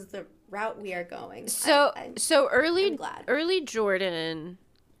 This is the route we are going. So I'm early glad. early Jordan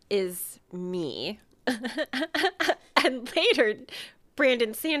is me. And later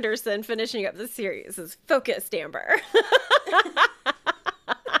Brandon Sanderson finishing up the series is focused Amber.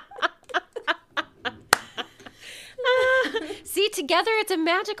 See, together it's a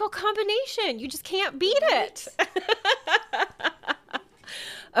magical combination. You just can't beat it.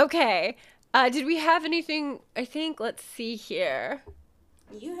 Okay. Did we have anything? I think, let's see here.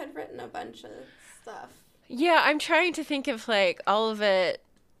 You had written a bunch of stuff. Yeah, I'm trying to think of like all of it.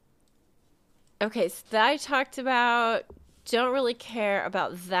 Okay, so that I talked about. Don't really care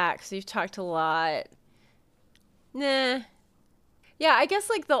about that because we've talked a lot. Nah. Yeah, I guess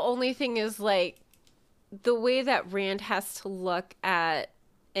like the only thing is like the way that Rand has to look at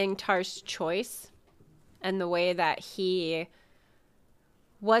Ingtar's choice and the way that he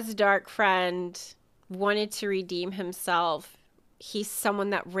was a dark friend, wanted to redeem himself. He's someone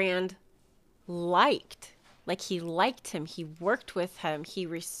that Rand liked. Like, he liked him. He worked with him. He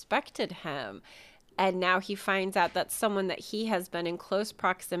respected him. And now he finds out that someone that he has been in close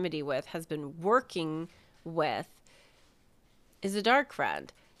proximity with, has been working with, is a dark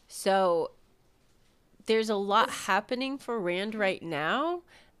friend. So there's a lot happening for Rand right now.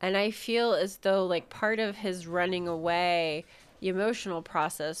 And I feel as though, like, part of his running away, the emotional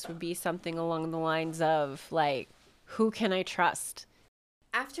process would be something along the lines of, like, who can I trust?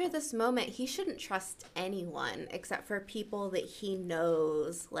 After this moment, he shouldn't trust anyone except for people that he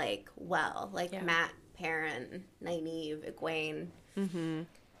knows, like, well. Like Matt, Perrin, Nynaeve, Egwene. Mm-hmm.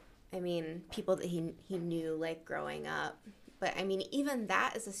 I mean, people that he knew, like, growing up. But, I mean, even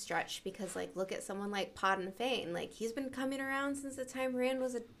that is a stretch because, like, look at someone like Podden Fane. Like, he's been coming around since the time Rand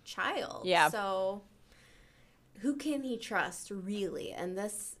was a child. Yeah. So, who can he trust, really? And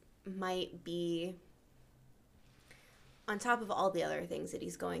this might be, on top of all the other things that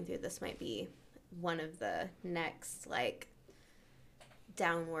he's going through, this might be one of the next, like,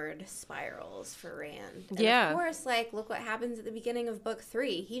 downward spirals for Rand. And of course, like, look what happens at the beginning of book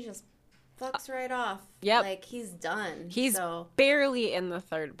 3. He just fucks right off. Yep. Like, he's done. He's so, barely in the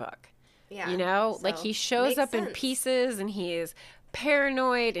third book. yeah. You know? So, Like, he shows makes up in sense. pieces and he's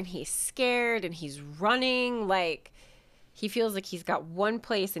paranoid and he's scared and he's running. Like, he feels like he's got one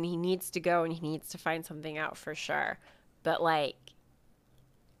place and he needs to go and he needs to find something out for sure. But, like,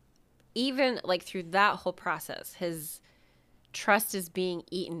 even, like, through that whole process, his trust is being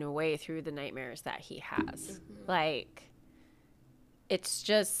eaten away through the nightmares that he has. Mm-hmm. Like, it's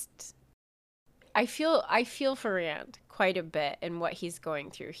just, I feel for Rand quite a bit in what he's going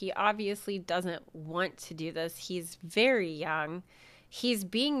through. He obviously doesn't want to do this. He's very young. He's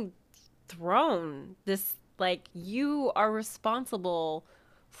being thrown this, like, you are responsible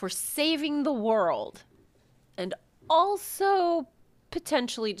for saving the world and also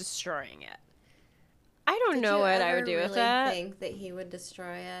potentially destroying it. I don't know what I would do with that. Did you ever think that he would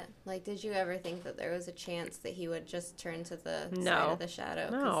destroy it? Like, did you ever think that there was a chance that he would just turn to the side of the shadow?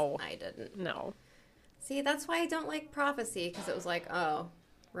 'Cause No. I didn't. No. See, that's why I don't like Prophecy, because it was like, oh,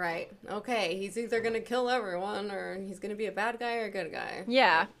 right, okay, he's either going to kill everyone, or he's going to be a bad guy or a good guy.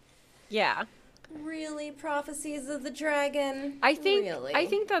 Yeah. Yeah. Really, Prophecies of the Dragon? I think Really? I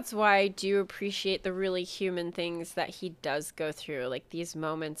think that's why I do appreciate the really human things that he does go through, like these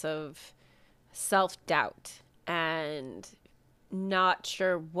moments of self-doubt and not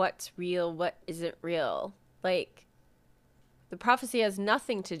sure what's real, what isn't real. Like, The prophecy has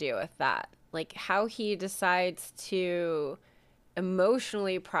nothing to do with that. Like, how he decides to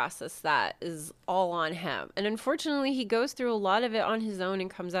emotionally process that is all on him. And unfortunately, he goes through a lot of it on his own and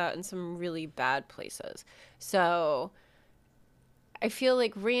comes out in some really bad places. So I feel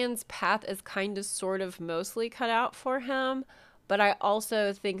like Rand's path is kind of sort of mostly cut out for him. But I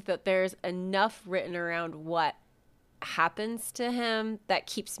also think that there's enough written around what happens to him that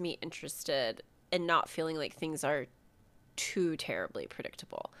keeps me interested and not feeling like things are too terribly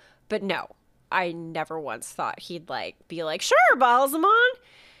predictable. But no, I never once thought he'd be like, sure, Balsamon,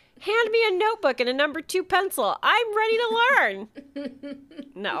 hand me a notebook and a number 2 pencil. I'm ready to learn.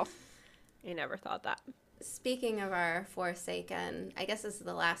 No, I never thought that. Speaking of our Forsaken, I guess this is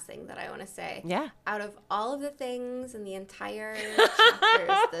the last thing that I want to say. Yeah. Out of all of the things in the entire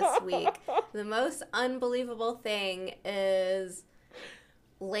chapters this week, the most unbelievable thing is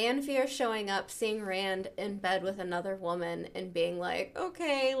Lanfear showing up, seeing Rand in bed with another woman, and being like,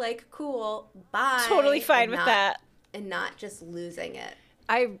 okay, cool, bye. Totally fine with that. And not just losing it.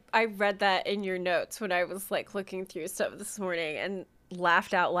 I read that in your notes when I was looking through stuff this morning and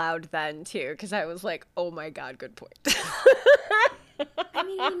laughed out loud then too, because I was like, oh my God, good point. I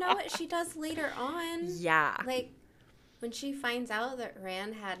mean, you know what she does later on? Yeah. When she finds out that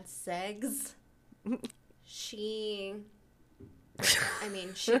Rand had segs, she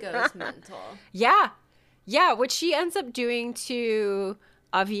goes mental. Yeah. Yeah, what she ends up doing to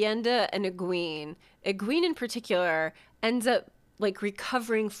Aviendha and Egwene in particular, ends up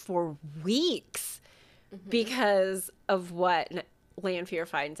recovering for weeks because of what Lanfear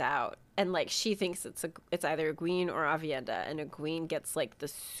finds out. And she thinks it's either Egwene or Aviendha, and Egwene gets the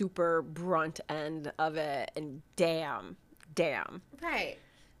super brunt end of it, and damn. Right.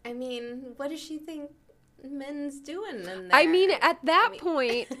 I mean, what does she think Min's doing in there? I mean, at that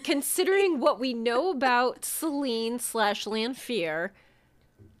point, considering what we know about Selene/Lanfear,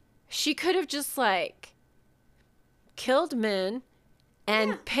 she could have just killed Min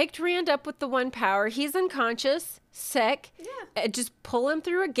and picked Rand up with the 1 power. He's unconscious, sick. Yeah. Just pull him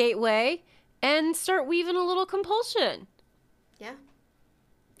through a gateway and start weaving a little compulsion. Yeah.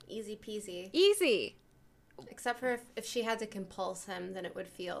 Easy peasy. Easy. Except for if she had to compulse him, then it would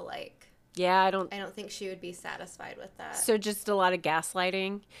feel like... Yeah, I don't think she would be satisfied with that. So just a lot of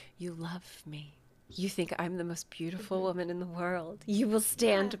gaslighting. You love me. You think I'm the most beautiful woman in the world. You will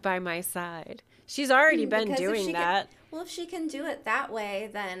stand by my side. She's already been doing that. If she can do it that way,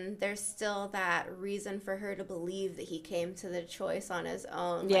 then there's still that reason for her to believe that he came to the choice on his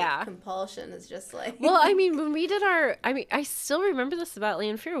own. Yeah. Compulsion is just Well, I mean, when we did I still remember this about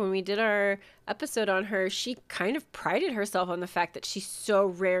Lanfear. When we did our episode on her, she kind of prided herself on the fact that she so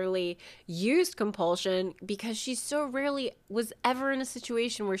rarely used compulsion because she so rarely was ever in a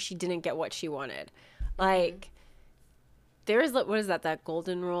situation where she didn't get what she wanted. There is, what is that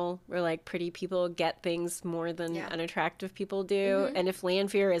golden rule where pretty people get things more than unattractive people do. And if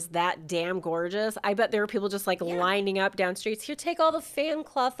Lanfear is that damn gorgeous, I bet there were people just lining up down streets. Here, take all the fan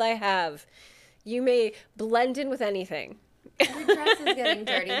cloth I have. You may blend in with anything. Your dress is getting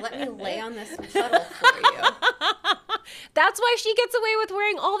dirty. Let me lay on this puddle for you. That's why she gets away with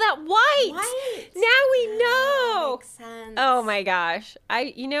wearing all that white. Now we know. Makes sense. Oh my gosh.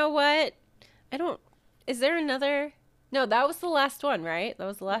 You know what? Is there another? No, that was the last one, right? That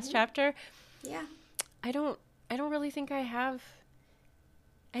was the last chapter. Yeah. I don't really think I have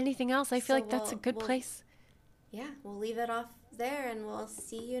anything else. I feel like that's a good place. Yeah, we'll leave it off there and we'll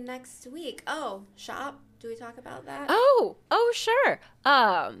see you next week. Oh, shop. Do we talk about that? Oh, sure.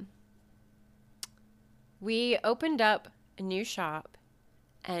 We opened up a new shop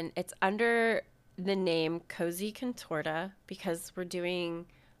and it's under the name Cozy Contorta because we're doing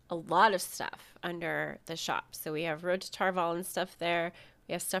a lot of stuff under the shop. So we have Road to Tar Valon stuff there.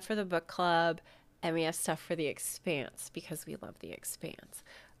 We have stuff for the book club, and we have stuff for the Expanse because we love the Expanse.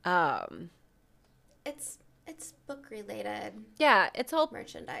 It's book related. Yeah, it's all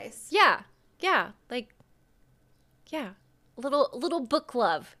merchandise. Yeah, little book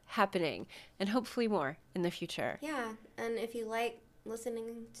love happening, and hopefully more in the future. Yeah, and if you like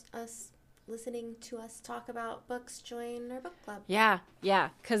listening to us talk about books, join our book club. Yeah,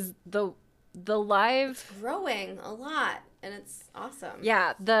 because the live growing a lot, and it's awesome.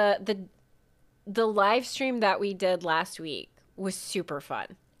 Yeah, the live stream that we did last week was super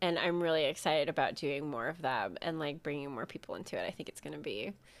fun, and I'm really excited about doing more of them and bringing more people into it. I think it's going to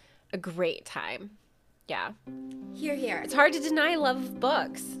be a great time. Yeah. Here. It's hard to deny love of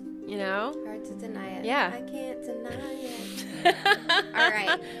books, Hard to deny it. Yeah. I can't deny it. All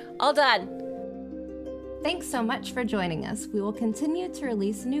right. All done. Thanks so much for joining us. We will continue to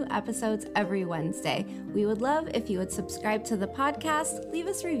release new episodes every Wednesday. We would love if you would subscribe to the podcast, leave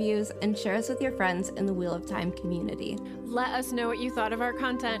us reviews, and share us with your friends in the Wheel of Time community. Let us know what you thought of our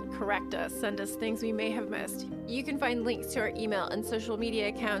content, correct us, send us things we may have missed. You can find links to our email and social media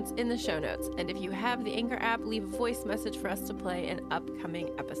accounts in the show notes. And if you have the Anchor app, leave a voice message for us to play in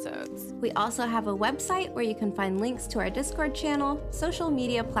upcoming episodes. We also have a website where you can find links to our Discord channel, social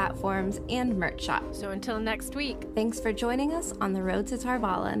media platforms, and merch shop. So until next week, Thanks for joining us on the road to Tar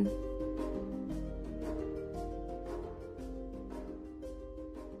Valon.